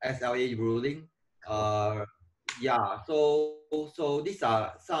 SLA ruling. Yeah, so these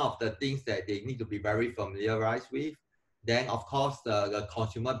are some of the things that they need to be very familiarized with. Then, of course, the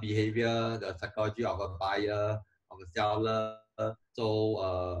consumer behavior, the psychology of a buyer, of a seller.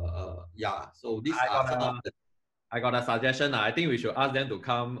 So, yeah, so these are some of the... I got a suggestion. I think we should ask them to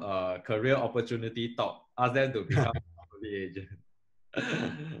come career opportunity talk. Ask them to become a property agent.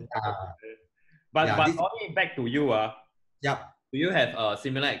 But only back to you. Yeah. Do you have a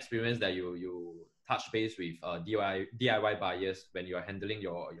similar experience that you touch base with DIY buyers when you are handling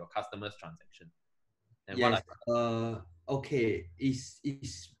your customers' transaction? And yes. Okay.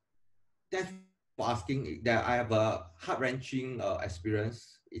 Thanks for asking. That I have a heart-wrenching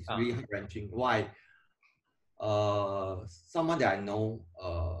experience. It's really heart-wrenching. Why? Someone that I know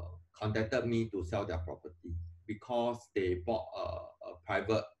contacted me to sell their property because they bought a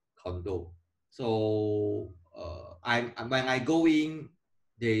private condo. So when I go in,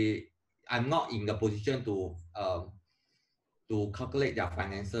 I'm not in the position to calculate their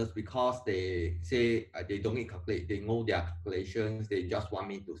finances, because they say they don't need to calculate. They know their calculations. They just want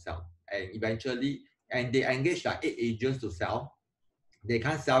me to sell, and eventually, and they engage like 8 agents to sell. They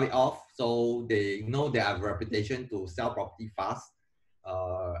can't sell it off, so they know they have a reputation to sell property fast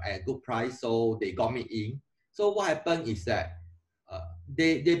at a good price. So they got me in. So what happened is that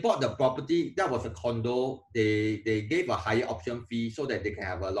they bought the property. That was a condo. They gave a higher option fee so that they can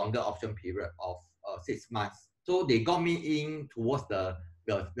have a longer option period of 6 months. So they got me in towards the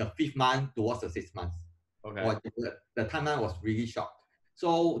 5th month, towards the 6 months. Okay. The timeline was really short.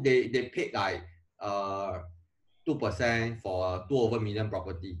 So they paid like 2% for a 2 over million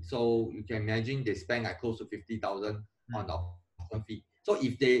property. So you can imagine they spend like close to 50,000 on the option fee. So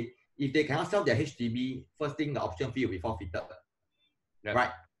if they cannot sell their HDB, first thing, the option fee will be forfeited. Yep.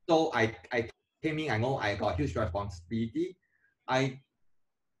 Right. So I came in. I know I got huge responsibility. I'm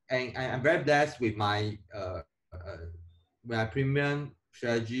very blessed with my premium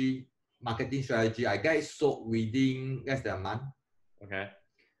strategy, marketing strategy. I get it sold within less than a month. Okay.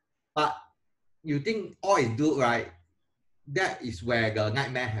 But you think all is good, right? That is where the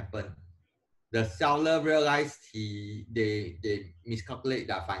nightmare happened. The seller realized they miscalculate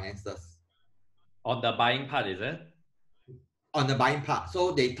their finances. On the buying part, is it? On the buying part.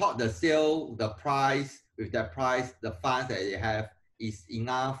 So they thought the sale, the price, with that price, the funds that they have is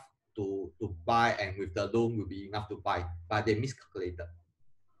enough to buy, and with the loan will be enough to buy. But they miscalculated.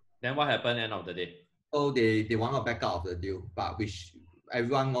 Then what happened at the end of the day? So they want to back out of the deal, but which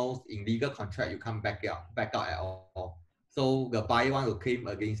everyone knows in legal contract you can't back out at all. So the buyer want to claim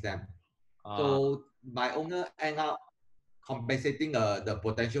against them. So my owner end up compensating the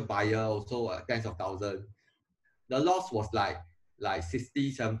potential buyer also tens of thousands. The loss was like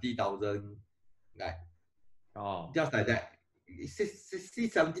 60, 70,000, like just like that. 60,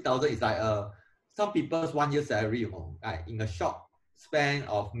 70,000 is like some people's 1 year salary, you know, like in a short span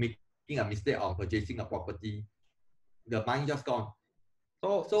of making a mistake on purchasing a property, the money just gone.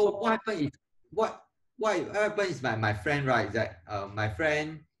 So what happened is what happened is my friend, right, is that my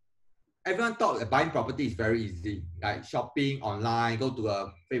friend, everyone thought that buying property is very easy, like shopping online, go to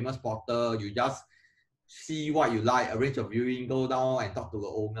a famous portal, you just see what you like, arrange a viewing, go down and talk to the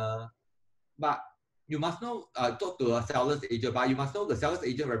owner. But you must know, talk to a seller's agent, but you must know the seller's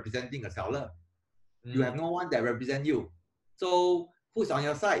agent representing a seller. You have no one that represent you. So who's on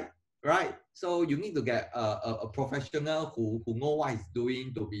your side, right? So you need to get a professional who know what he's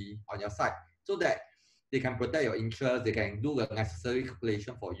doing to be on your side, so that they can protect your interests, they can do the necessary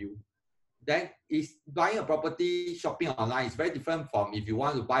calculation for you. Then is buying a property, shopping online is very different from if you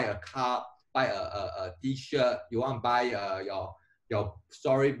want to buy a car, buy a t-shirt, you want to buy your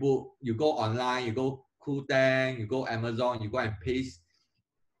storybook, you go online, you go Qoo10, you go Amazon, you go and paste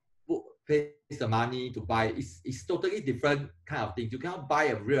the money to buy. It's totally different kind of things. You cannot buy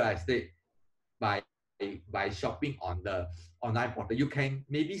a real estate by shopping on the online portal. You can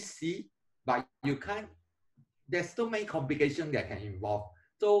maybe see, but you can't. There's so many complications that can involve.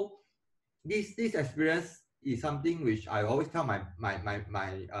 So this experience is something which I always tell my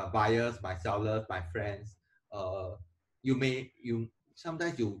buyers, my sellers, my friends. You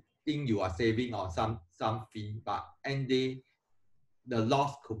sometimes you think you are saving on some fee, but end day the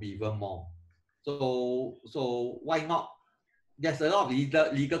loss could be even more. So why not? There's a lot of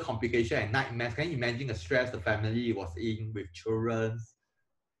legal complication and nightmares. Can you imagine the stress the family was in with children,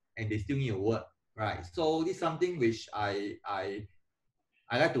 and they still need to work, right? So this is something which I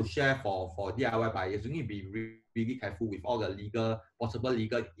like to share for DIY buyers. You need to be really careful with all the possible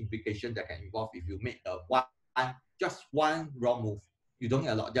legal implications that can involve if you make just one wrong move. You don't need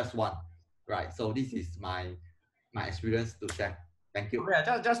a lot, just one, right? So this is my experience to share. Thank you.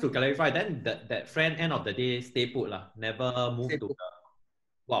 Yeah, just to clarify, then that friend end of the day stay put lah, never move to the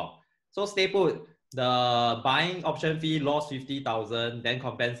wow. So stay put, the buying option fee lost 50,000, then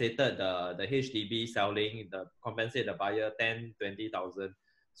compensated the HDB selling, compensate the buyer 10-20,000.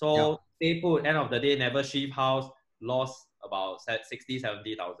 So stay put, end of the day never shift house, lost about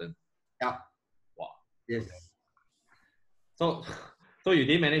 60-70,000. Yeah. Wow. Yes. Okay. So you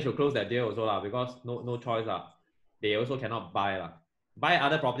did manage to close that deal also lah, because no choice lah. They also cannot buy lah. Buy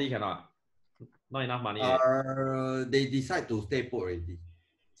other property cannot. Not enough money. They decide to stay put already.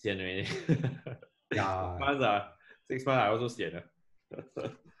 Sian already. Yeah. 6 months I also sian.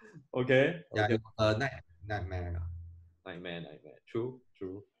 Okay. Yeah. Okay. Nightmare. Nightmare. True.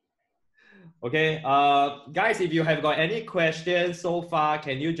 Okay. Guys, if you have got any questions so far,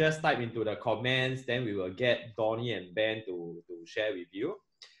 can you just type into the comments? Then we will get Donnie and Ben to share with you.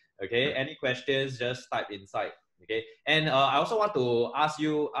 Okay. Any questions? Just type inside. Okay. And I also want to ask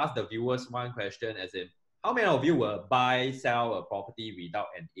the viewers one question, as in, how many of you will sell a property without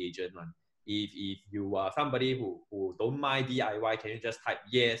an agent one? If you are somebody who don't mind DIY, can you just type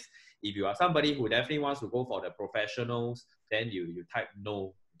yes? If you are somebody who definitely wants to go for the professionals, then you type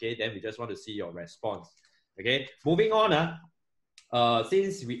no. Okay, then we just want to see your response. Okay, moving on.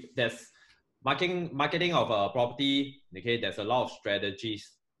 Since there's marketing of a property, okay, there's a lot of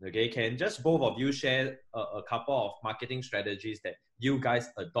strategies. Okay, can just both of you share a couple of marketing strategies that you guys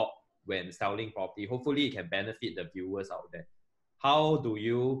adopt when selling property? Hopefully it can benefit the viewers out there. How do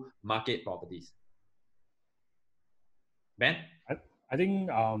you market properties? Ben? I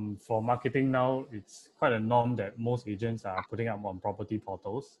think for marketing now, it's quite a norm that most agents are putting up on property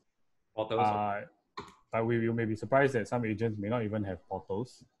portals. But you may be surprised that some agents may not even have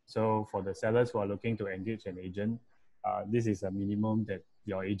portals. So for the sellers who are looking to engage an agent, this is a minimum that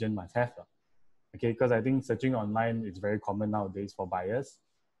your agent must have. Okay, because I think searching online is very common nowadays for buyers.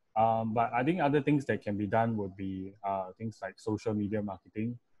 But I think other things that can be done would be things like social media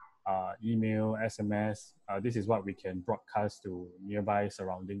marketing, email, SMS. This is what we can broadcast to nearby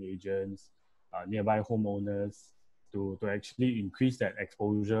surrounding agents, nearby homeowners, to actually increase that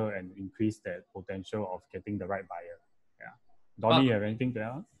exposure and increase that potential of getting the right buyer. Yeah. Donnie, you have anything to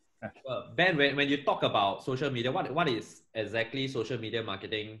add? Ben, when you talk about social media, what is exactly social media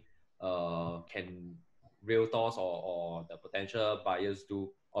marketing can realtors or the potential buyers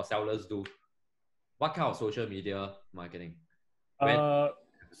do or sellers do? What kind of social media marketing?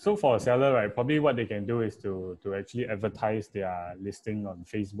 So for a seller, right, probably what they can do is to actually advertise their listing on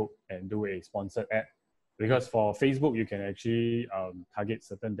Facebook and do a sponsored ad. Because for Facebook, you can actually target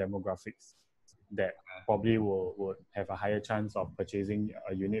certain demographics that probably would have a higher chance of purchasing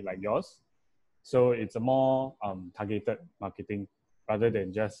a unit like yours. So it's a more targeted marketing rather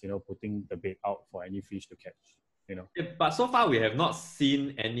than just putting the bait out for any fish to catch. But so far we have not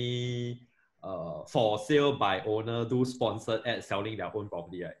seen any for sale by owner do sponsored ads selling their own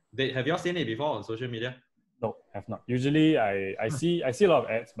property, right? Have you all seen it before on social media? No, have not. Usually I see a lot of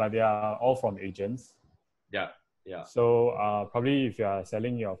ads, but they are all from agents. Yeah. So probably if you are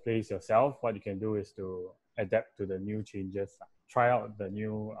selling your place yourself, what you can do is to adapt to the new changes. Try out the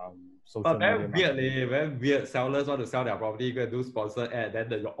new social media. Very weird. Sellers want to sell their property, go and do sponsored ad.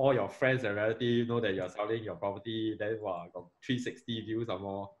 Then all your friends and relatives know that you're selling your property. Then got 360 views or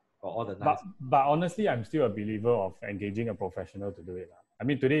more. for all the But nice. but honestly, I'm still a believer of engaging a professional to do it. I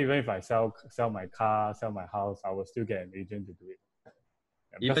mean, today even if I sell my car, sell my house, I will still get an agent to do it.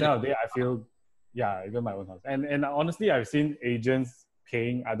 Yeah, because Even nowadays I feel, yeah, even my own house. And honestly, I've seen agents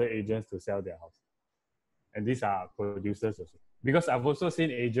paying other agents to sell their house, and these are producers also. Because I've also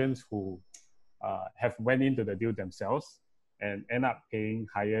seen agents who have went into the deal themselves and end up paying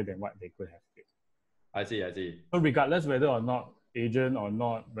higher than what they could have paid. I see, I see. So regardless whether or not agent or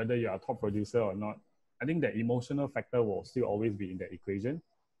not, whether you're a top producer or not, I think the emotional factor will still always be in the equation,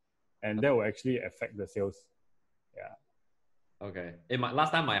 and that will actually affect the sales. Yeah. Okay.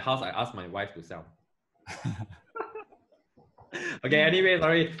 Last time my house, I asked my wife to sell. Okay. Anyway,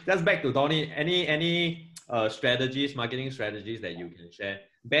 sorry. Just back to Tony. Any strategies, marketing strategies that you can share?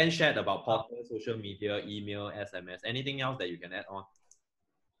 Ben shared about portal, social media, email, SMS. Anything else that you can add on?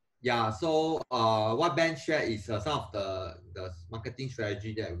 Yeah, so what Ben shared is some of the marketing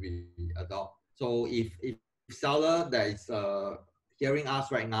strategy that we adopt. So if seller that is hearing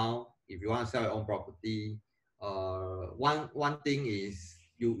us right now, if you want to sell your own property, one thing is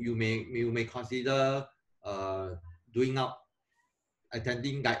you may consider doing up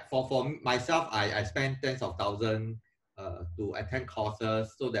attending, like for myself, I spend tens of thousands to attend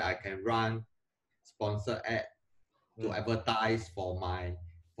courses so that I can run sponsor ad to advertise for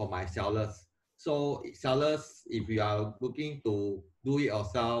my sellers. So sellers, if you are looking to do it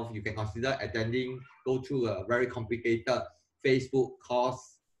yourself, you can consider attending, go through a very complicated Facebook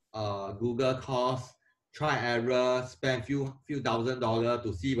course, Google course, try error, spend few $1,000s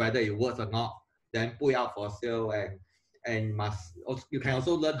to see whether it works or not, then put it out for sale, and you can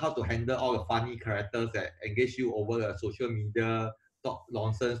also learn how to handle all the funny characters that engage you over the social media, talk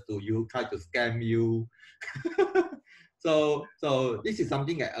nonsense to you, try to scam you. So this is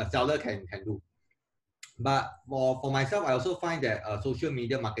something that a seller can do. But for myself, I also find that social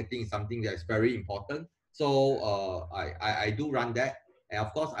media marketing is something that's very important. So I do run that, and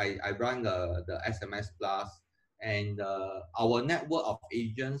of course I run the SMS Plus and our network of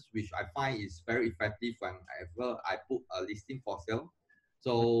agents, which I find is very effective whenever I put a listing for sale.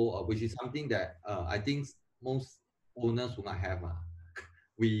 So which is something that I think most owners will not have.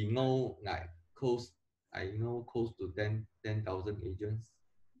 We know like close I know close to 10,000 agents,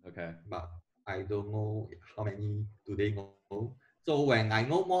 Okay. but I don't know how many do they know. So when I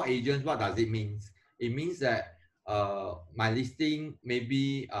know more agents, what does it mean? It means that my listing,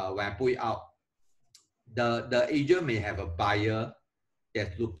 maybe when I put it out, the agent may have a buyer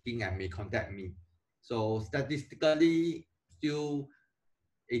that's looking and may contact me. So statistically, still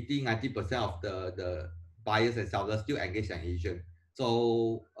 80-90% of the buyers and sellers still engage an agent.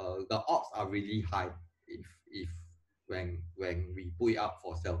 So the odds are really high if when we put it up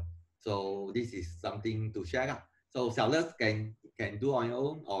for sale. So this is something to share. So sellers can do on your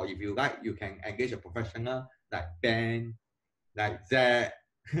own, or if you like, you can engage a professional like Ben, like Zach,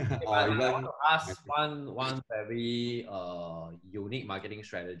 Okay, or but I even want to ask one very unique marketing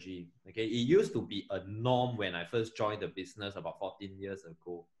strategy. Okay, it used to be a norm when I first joined the business about 14 years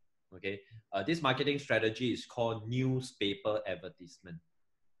ago. Okay, this marketing strategy is called newspaper advertisement.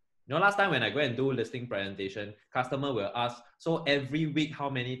 You know, last time when I go and do listing presentation, customer will ask, so every week, how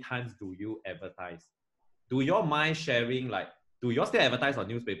many times do you advertise? Do you mind sharing, like, do you still advertise on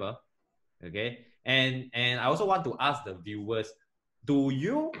newspaper? Okay, and I also want to ask the viewers, do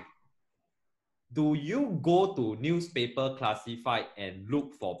you go to newspaper classified and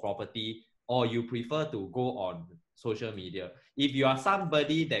look for property, or you prefer to go on social media? If you are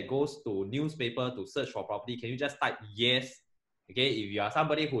somebody that goes to newspaper to search for property, can you just type yes? Okay, if you are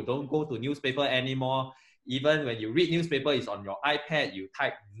somebody who don't go to newspaper anymore, even when you read newspaper, it's on your iPad, you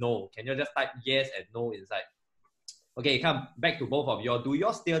type no. Can you just type yes and no inside? Okay, come back to both of you. Do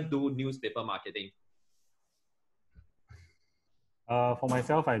you still do newspaper marketing? For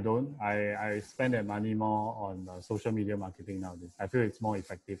myself, I don't. I spend that money more on social media marketing nowadays. I feel it's more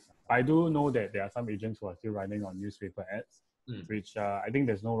effective. I do know that there are some agents who are still running on newspaper ads, which I think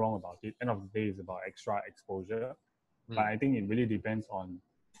there's no wrong about it. End of the day, is about extra exposure. But I think it really depends on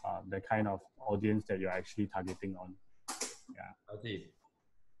the kind of audience that you're actually targeting on. Yeah. I see.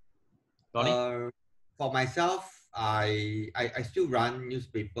 Donnie? For myself, I still run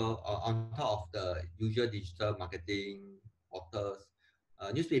newspaper on top of the usual digital marketing portals.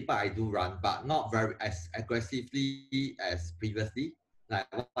 Newspaper I do run, but not very as aggressively as previously. Like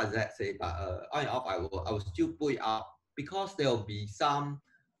what does that say? But on and off, I will still put it up because there will be some.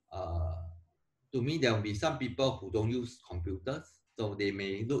 To me, there will be some people who don't use computers, so they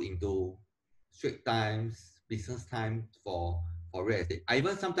may look into Straits Times, Business Time for real estate. I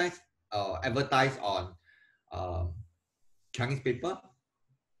even sometimes advertise on Chinese paper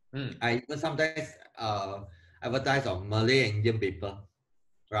I even sometimes advertise on Malay and Indian paper,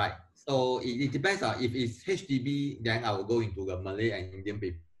 right? So it depends on if it's HDB, then I will go into the Malay and Indian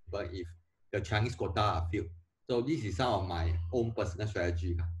paper if the Chinese quota are filled. So this is some of my own personal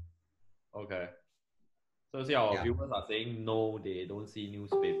strategy. Okay. So see, our Yeah. viewers are saying no, they don't see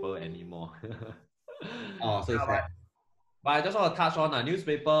newspaper anymore. Oh, so Yeah, sad. but I just want to touch on a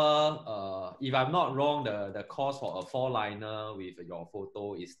newspaper. If I'm not wrong, the cost for a 4-liner with your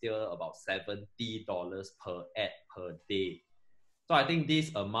photo is still about $70 per ad per day. So I think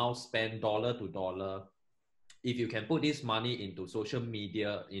this amount spent dollar to dollar, if you can put this money into social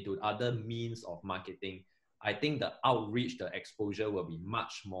media, into other means of marketing, I think the outreach, the exposure will be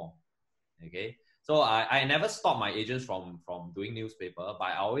much more. Okay. So I never stop my agents from doing newspaper, but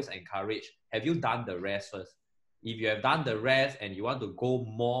I always encourage, have you done the rest first? If you have done the rest and you want to go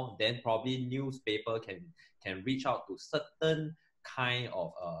more, then probably newspaper can reach out to certain kind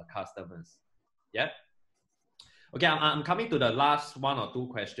of customers. Yeah. Okay, I'm coming to the last 1 or 2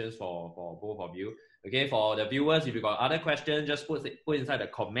 questions for both of you. Okay, for the viewers, if you got other questions, just put inside the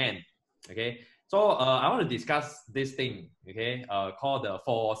comment. Okay, so I want to discuss this thing. Okay, called the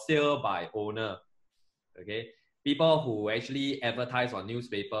for sale by owner. Okay, people who actually advertise on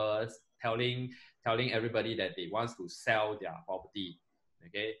newspapers, telling everybody that they want to sell their property.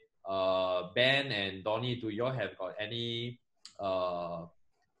 Okay, Ben and Donnie, do you all have got any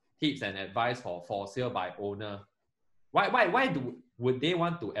tips and advice for sale by owner? Why would they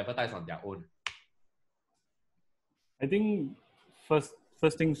want to advertise on their own? I think first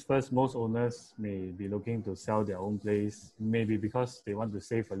things first, most owners may be looking to sell their own place, maybe because they want to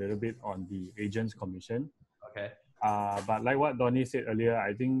save a little bit on the agent's commission. Okay. But like what Donnie said earlier,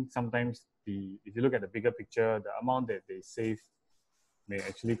 I think sometimes if you look at the bigger picture, the amount that they save may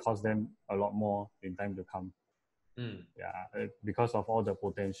actually cost them a lot more in time to come. Yeah, because of all the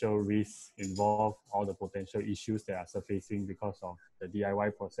potential risks involved, all the potential issues that are surfacing because of the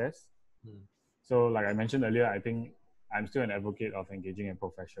DIY process. So like I mentioned earlier, I think I'm still an advocate of engaging a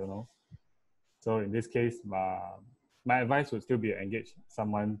professional. So in this case, my advice would still be engage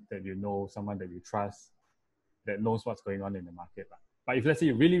someone that you know, someone that you trust, that knows what's going on in the market. But if let's say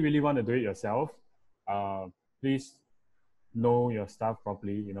you really, really want to do it yourself, please know your stuff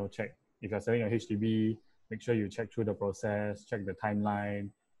properly. You know, check if you're selling a HDB, make sure you check through the process, check the timeline,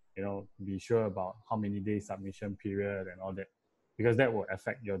 you know, be sure about how many days submission period and all that, because that will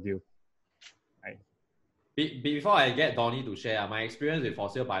affect your deal. Right. Before I get Donnie to share my experience with for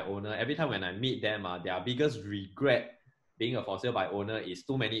sale by owner, every time when I meet them, their biggest regret being a for sale by owner is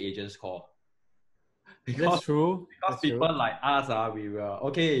too many agents call. That's true. Because people like us, we will,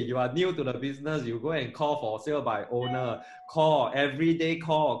 okay, you are new to the business, you go and call for sale by owner, call every day,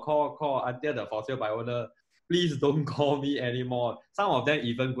 call until the for sale by owner, please don't call me anymore. Some of them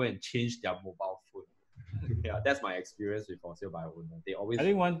even go and change their mobile phone. Yeah, that's my experience with for sale by owner. They always. I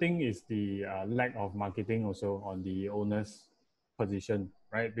think one thing is the lack of marketing also on the owner's position,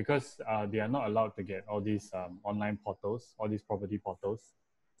 right? Because they are not allowed to get all these online portals, all these property portals.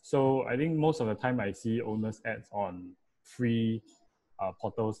 So I think most of the time I see owners ads on free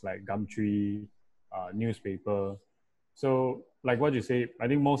portals like Gumtree, newspaper. So like what you say, I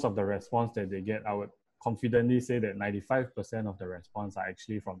think most of the response that they get, I would confidently say that 95% of the response are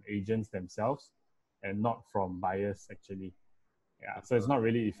actually from agents themselves and not from buyers actually. Yeah, so it's not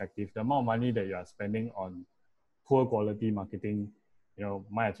really effective. The amount of money that you are spending on poor quality marketing, you know,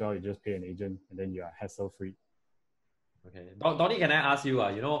 might as well you just pay an agent and then you are hassle free. Okay, Donnie, can I ask you?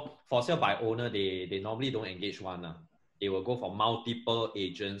 You know, for sale by owner, they normally don't engage one. They will go for multiple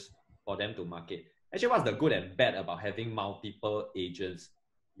agents for them to market. Actually, what's the good and bad about having multiple agents?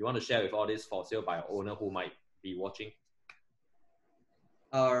 You want to share with all this for sale by owner who might be watching?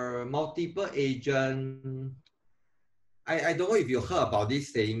 Multiple agent. I don't know if you heard about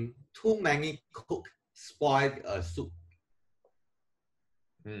this saying, too many cook spoil a soup.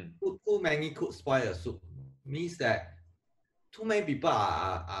 Too many cook spoil a soup. Means that too many people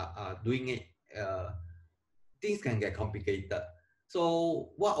are doing it. Things can get complicated. So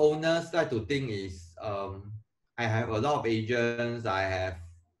what owners like to think is, I have a lot of agents, I have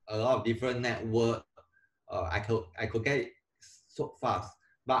a lot of different network. I could get it so fast.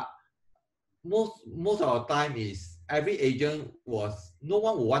 But most of the time is every agent no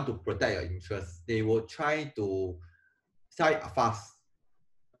one will want to protect your interest. They will try to sell it fast.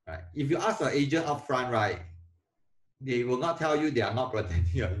 Right? If you ask an agent upfront, right, they will not tell you they are not protecting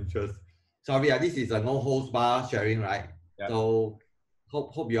your interest. Sorry, this is a no holds bar sharing, right? Yeah. So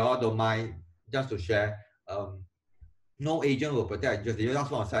hope you all don't mind just to share. No agent will protect interest. They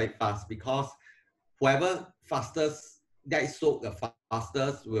just want to sell it fast because whoever fastest get it sold the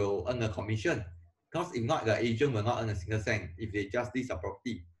fastest will earn a commission. Because if not, the agent will not earn a single cent if they just list a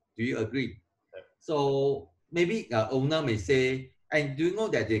property. Do you agree? So maybe the owner may say, and do you know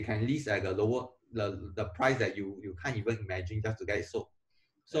that they can list at the lower the price that you can't even imagine just to get it sold.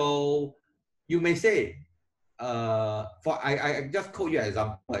 So you may say, I just quote you an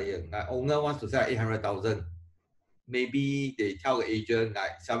example here. Owner wants to sell 800,000. Maybe they tell the agent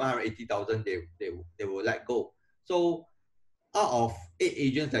like 780,000 they will let go. So out of 8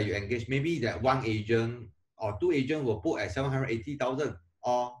 agents that you engage, maybe that one agent or 2 agents will put at 780,000.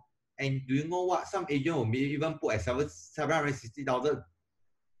 Or and do you know what? Some agent will maybe even put at 760,000.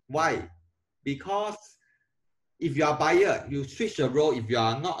 Why? Because if you are a buyer, you switch the role. If you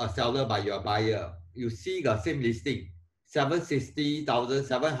are not a seller but you are a buyer, you see the same listing, 760,000,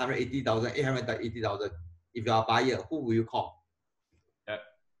 780,000, 880,000. If you are a buyer, who will you call? Yeah.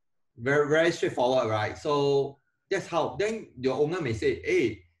 Very, very straightforward, right? So that's how, then your owner may say,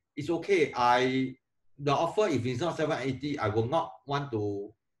 hey, it's okay. The offer, if it's not 780, I will not want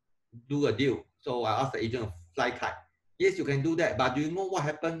to do a deal. So I ask the agent to fly kite. Yes, you can do that, but do you know what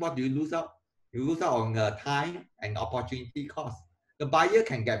happened? What do you lose out? You lose out on time and opportunity cost. The buyer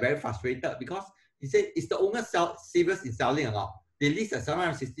can get very frustrated because he said, is the owner serious in selling or not? They list at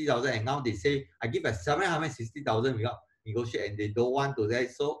 760,000 and now they say, I give at 760,000 without negotiate and they don't want to let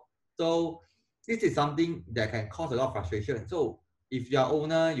it so. So this is something that can cause a lot of frustration. So if you're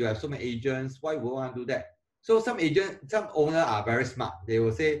owner, you have so many agents, why would you want to do that? So some owners are very smart. They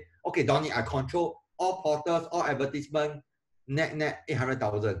will say, okay, Donnie, I control all portals, all advertisement, net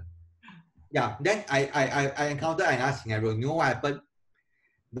 800,000. Yeah, then I encountered another scenario. You know what happened?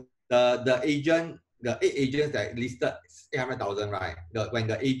 The 8 agents that listed 800,000, right? When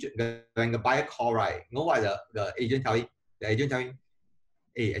the buyer call, right? You know what the agent tell him? The agent tell him,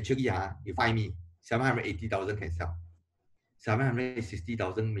 hey, actually, you find me 780,000 can sell.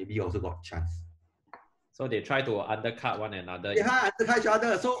 760,000 maybe also got chance. So they try to undercut one another. Yeah, undercut each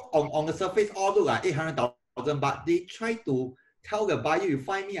other. So on the surface, all look like 800,000, but they try to tell the buyer, you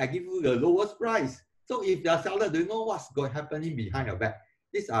find me, I give you the lowest price. So if the seller, do you know what's going happening behind your back?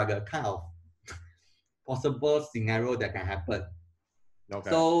 These are the kind of possible scenario that can happen. Okay.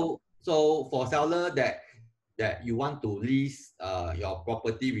 So for seller that you want to lease your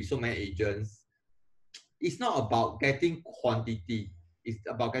property with so many agents, it's not about getting quantity, it's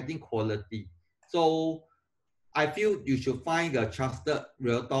about getting quality. So I feel you should find a trusted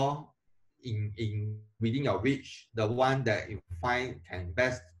realtor in within your reach, the one that you find can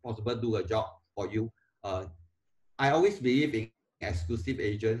best possible do a job for you. I always believe in exclusive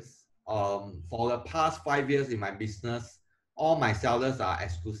agents. For the past 5 years in my business, all my sellers are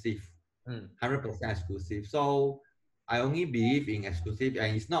exclusive, 100% exclusive. So I only believe in exclusive,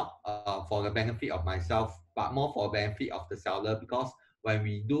 and it's not for the benefit of myself, but more for the benefit of the seller, because when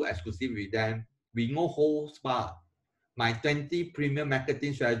we do exclusive with them, we know whole spa. My 20 premium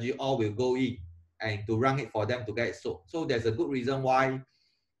marketing strategy all will go in and to run it for them to get it sold. So there's a good reason why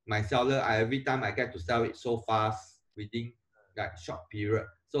my seller, every time I get to sell it so fast within that short period.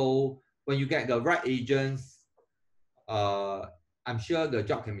 So when you get the right agents, I'm sure the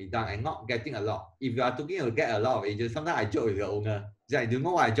job can be done and not getting a lot. If you are looking to get a lot of agents, sometimes I joke with the owner. Do you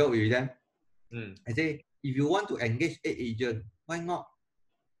know what I joke with them? I say, if you want to engage 8 agents, why not?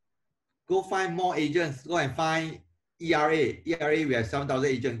 Go find more agents. Go and find ERA. ERA, we have 7,000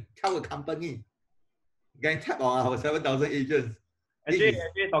 agents. Tell the company, get tap on our 7,000 agents. Actually,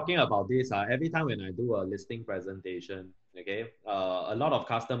 talking about this, every time when I do a listing presentation, okay, a lot of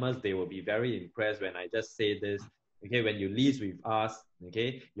customers, they will be very impressed when I just say this. Okay, when you lease with us,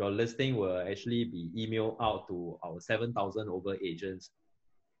 okay, your listing will actually be emailed out to our 7,000 over agents.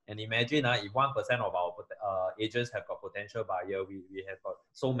 And imagine if 1% of our agents have got potential buyer, we have got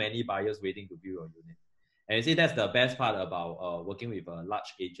so many buyers waiting to view your unit. And you see, that's the best part about working with a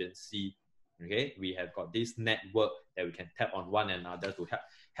large agency. Okay, we have got this network that we can tap on one another to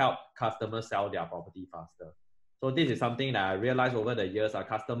help customers sell their property faster. So this is something that I realized over the years. Our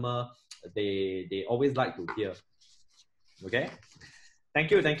customer, they always like to hear. Okay, thank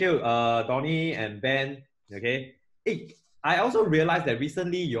you, Donnie and Ben. Okay, hey, I also realized that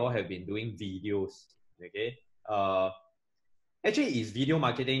recently you all have been doing videos. Okay, actually, is video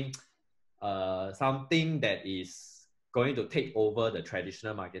marketing something that is going to take over the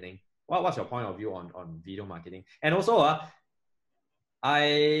traditional marketing? What's your point of view on video marketing? And also,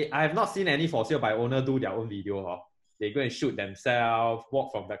 I have not seen any for sale by owner do their own video. They go and shoot themselves,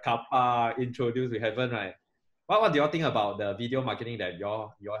 walk from the car park, introduce. We haven't, right? What do you all think about the video marketing that you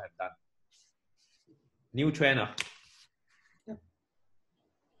all have done? New trend.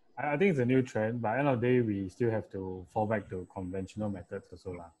 I think it's a new trend, but at the end of the day, we still have to fall back to conventional methods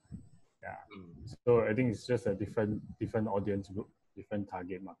also lah. Yeah. So I think it's just a different audience group, different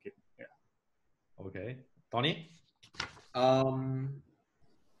target market. Yeah. Okay. Tony?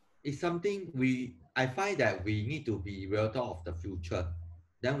 It's something I find that we need to be realtor of the future.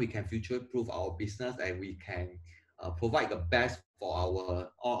 Then we can future-proof our business and we can provide the best for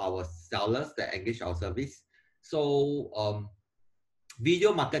all our sellers that engage our service. So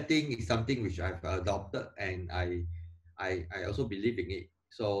video marketing is something which I've adopted, and I also believe in it.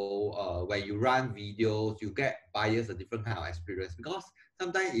 So when you run videos, you get buyers a different kind of experience, because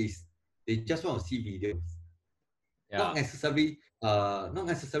sometimes they just want to see videos. Yeah. Not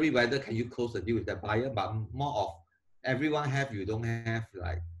necessary whether can you close the deal with the buyer, but more of everyone have, you don't have,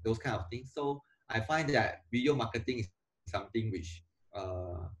 like those kind of things. So I find that video marketing is something which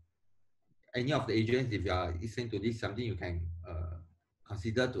any of the agents, if you are listening to this, something you can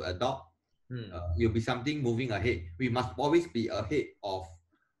consider to adopt. Will be something moving ahead. We must always be ahead of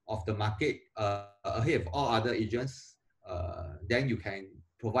the market, ahead of all other agents. Then you can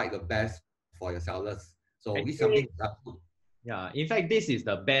provide the best for your sellers. So Actually, it's something that, yeah, in fact, this is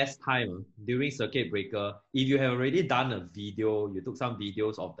the best time during circuit breaker. If you have already done a video, you took some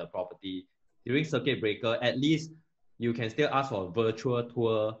videos of the property during circuit breaker, at least you can still ask for a virtual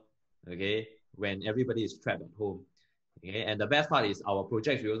tour, okay, when everybody is trapped at home. Okay, and the best part is our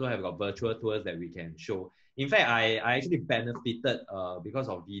projects, we also have got virtual tours that we can show. In fact, I actually benefited because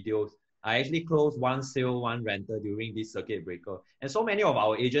of videos. I actually closed one sale, one renter during this circuit breaker. And so many of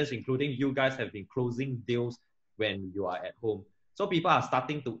our agents, including you guys, have been closing deals when you are at home. So people are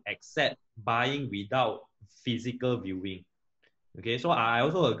starting to accept buying without physical viewing. Okay, so I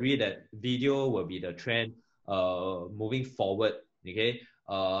also agree that video will be the trend moving forward. Okay,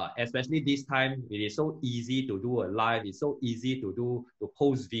 especially this time, it is so easy to do a live. It's so easy to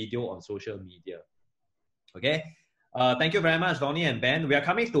post video on social media. Okay, thank you very much, Donnie and Ben. We are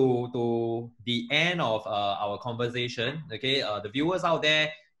coming to the end of our conversation. Okay, the viewers out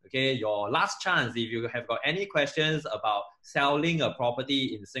there, okay, your last chance. If you have got any questions about selling a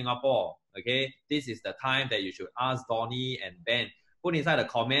property in Singapore, okay, this is the time that you should ask Donnie and Ben. Put inside the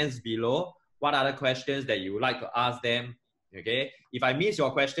comments below what other questions that you would like to ask them. Okay, if I miss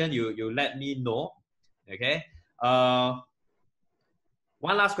your question, you let me know. Okay,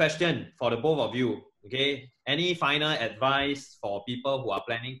 one last question for the both of you. Okay, any final advice for people who are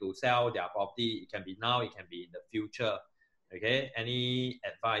planning to sell their property? It can be now, it can be in the future. Okay, any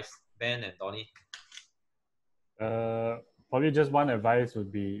advice, Ben and Donnie? Probably just one advice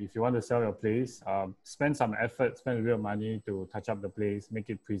would be, if you want to sell your place, spend some effort, spend a bit of money to touch up the place, make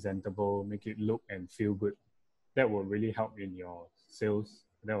it presentable, make it look and feel good. That will really help in your sales.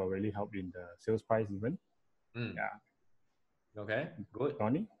 That will really help in the sales price even. Yeah. Okay, good.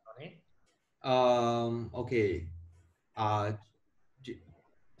 Donnie? Okay.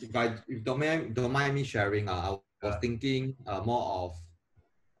 If you don't mind me sharing, I was thinking more of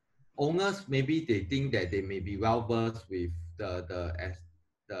owners. Maybe they think that they may be well versed with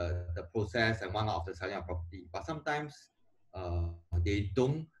the process and one of the selling of property, but sometimes they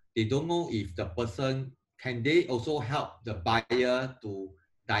don't know if the person can they also help the buyer to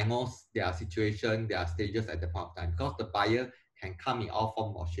diagnose their situation, their stages at the point of time, because the buyer can come in all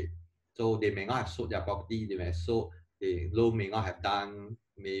form or shape. So they may not have sold their property, they may have sold, the loan may not have done,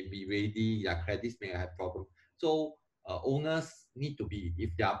 may be ready, their credits may have problem. So owners need to be, if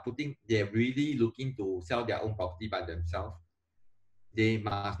they're really looking to sell their own property by themselves, they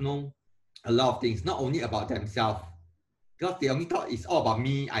must know a lot of things, not only about themselves, because they only thought it's all about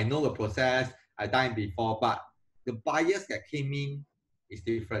me. I know the process, I done before, but the buyers that came in is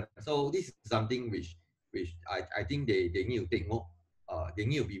different. So this is something which I think they need to take note. They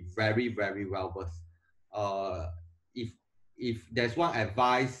need to be very, very well versed. If there's one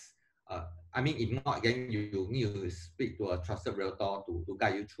advice, I mean, if not, again, you need to speak to a trusted realtor to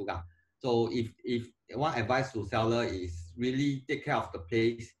guide you through that. So if one advice to seller is really take care of the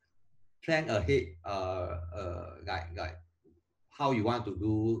place, plan ahead, like how you want to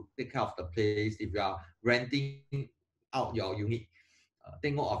do, take care of the place. If you are renting out your unit,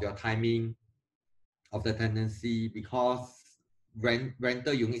 take note of your timing of the tenancy, because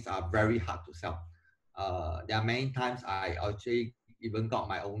rental units are very hard to sell. There are many times I actually even got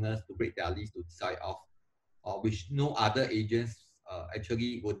my owners to break their lease to sell it off, which no other agents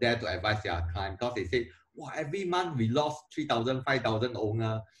actually would dare to advise their client, because they say, wow, every month we lost 3,000, 5,000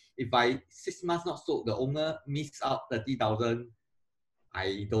 owner. If I 6 months not sold, the owner miss out 30,000.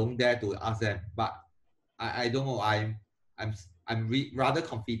 I don't dare to ask them, but I don't know. I'm rather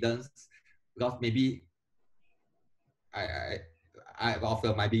confident, because maybe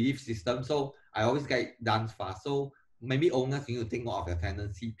of my belief system. So I always get it done fast. So maybe owners need to think more of your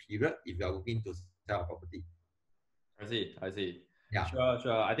tenancy period if you are looking to sell a property. I see. I see. Yeah. Sure,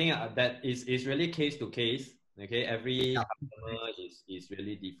 sure. I think that is really case to case. Okay, every Yeah. customer is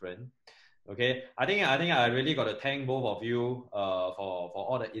really different. Okay, I really got to thank both of you for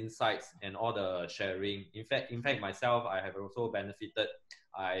all the insights and all the sharing. In fact myself, I have also benefited.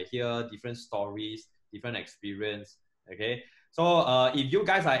 I hear different stories, different experience. Okay, so if you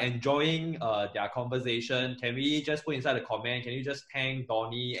guys are enjoying their conversation, can we just put inside the comment? Can you just thank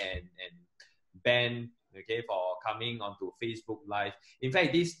Donnie and Ben, okay, for coming onto Facebook Live? In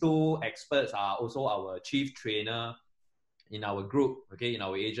fact, these two experts are also our chief trainer in our group, okay, in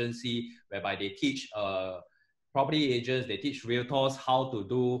our agency, whereby they teach property agents, they teach realtors how to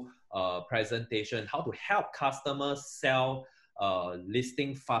do presentation, how to help customers sell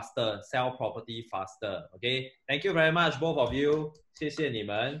listing faster, sell property faster. Okay, thank you very much, both of you. 谢谢你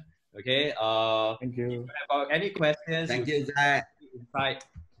们. Okay, Thank if you you. have got any questions, Thank you, Zach. inside.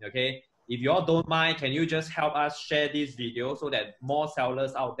 Okay, if you all don't mind, can you just help us share this video so that more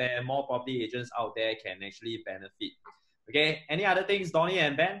sellers out there, more property agents out there can actually benefit? Okay, any other things, Donnie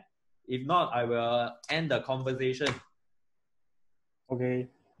and Ben? If not, I will end the conversation. Okay.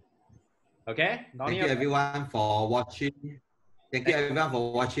 Okay, Donnie. Thank you everyone for watching. Thank you everyone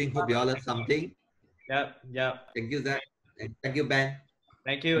for watching. Hope you all learned something. Yep, yep. Thank you, Zach. And thank you, Ben.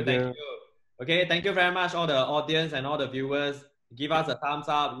 Thank you, Thank thank you. you. Okay, thank you very much, all the audience and all the viewers. Give us a thumbs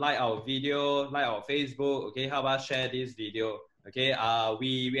up, like our video, like our Facebook. Okay, help us share this video. Okay,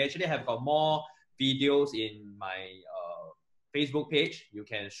 we actually have got more videos in my Facebook page. You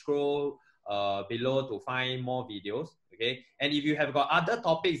can scroll below to find more videos. Okay, and if you have got other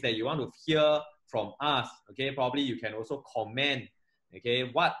topics that you want to hear from us, okay, probably you can also comment. Okay,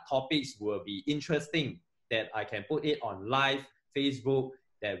 what topics will be interesting that I can put it on live Facebook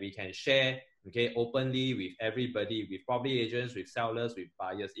that we can share, okay, openly with everybody, with property agents, with sellers, with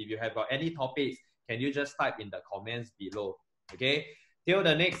buyers. If you have got any topics, can you just type in the comments below? Okay, till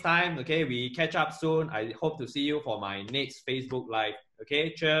the next time, okay, we catch up soon. I hope to see you for my next Facebook Live.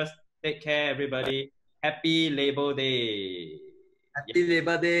 Okay, cheers. Take care, everybody. Happy Labor Day. Happy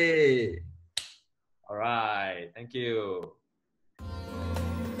Labor Day. All right. Thank you.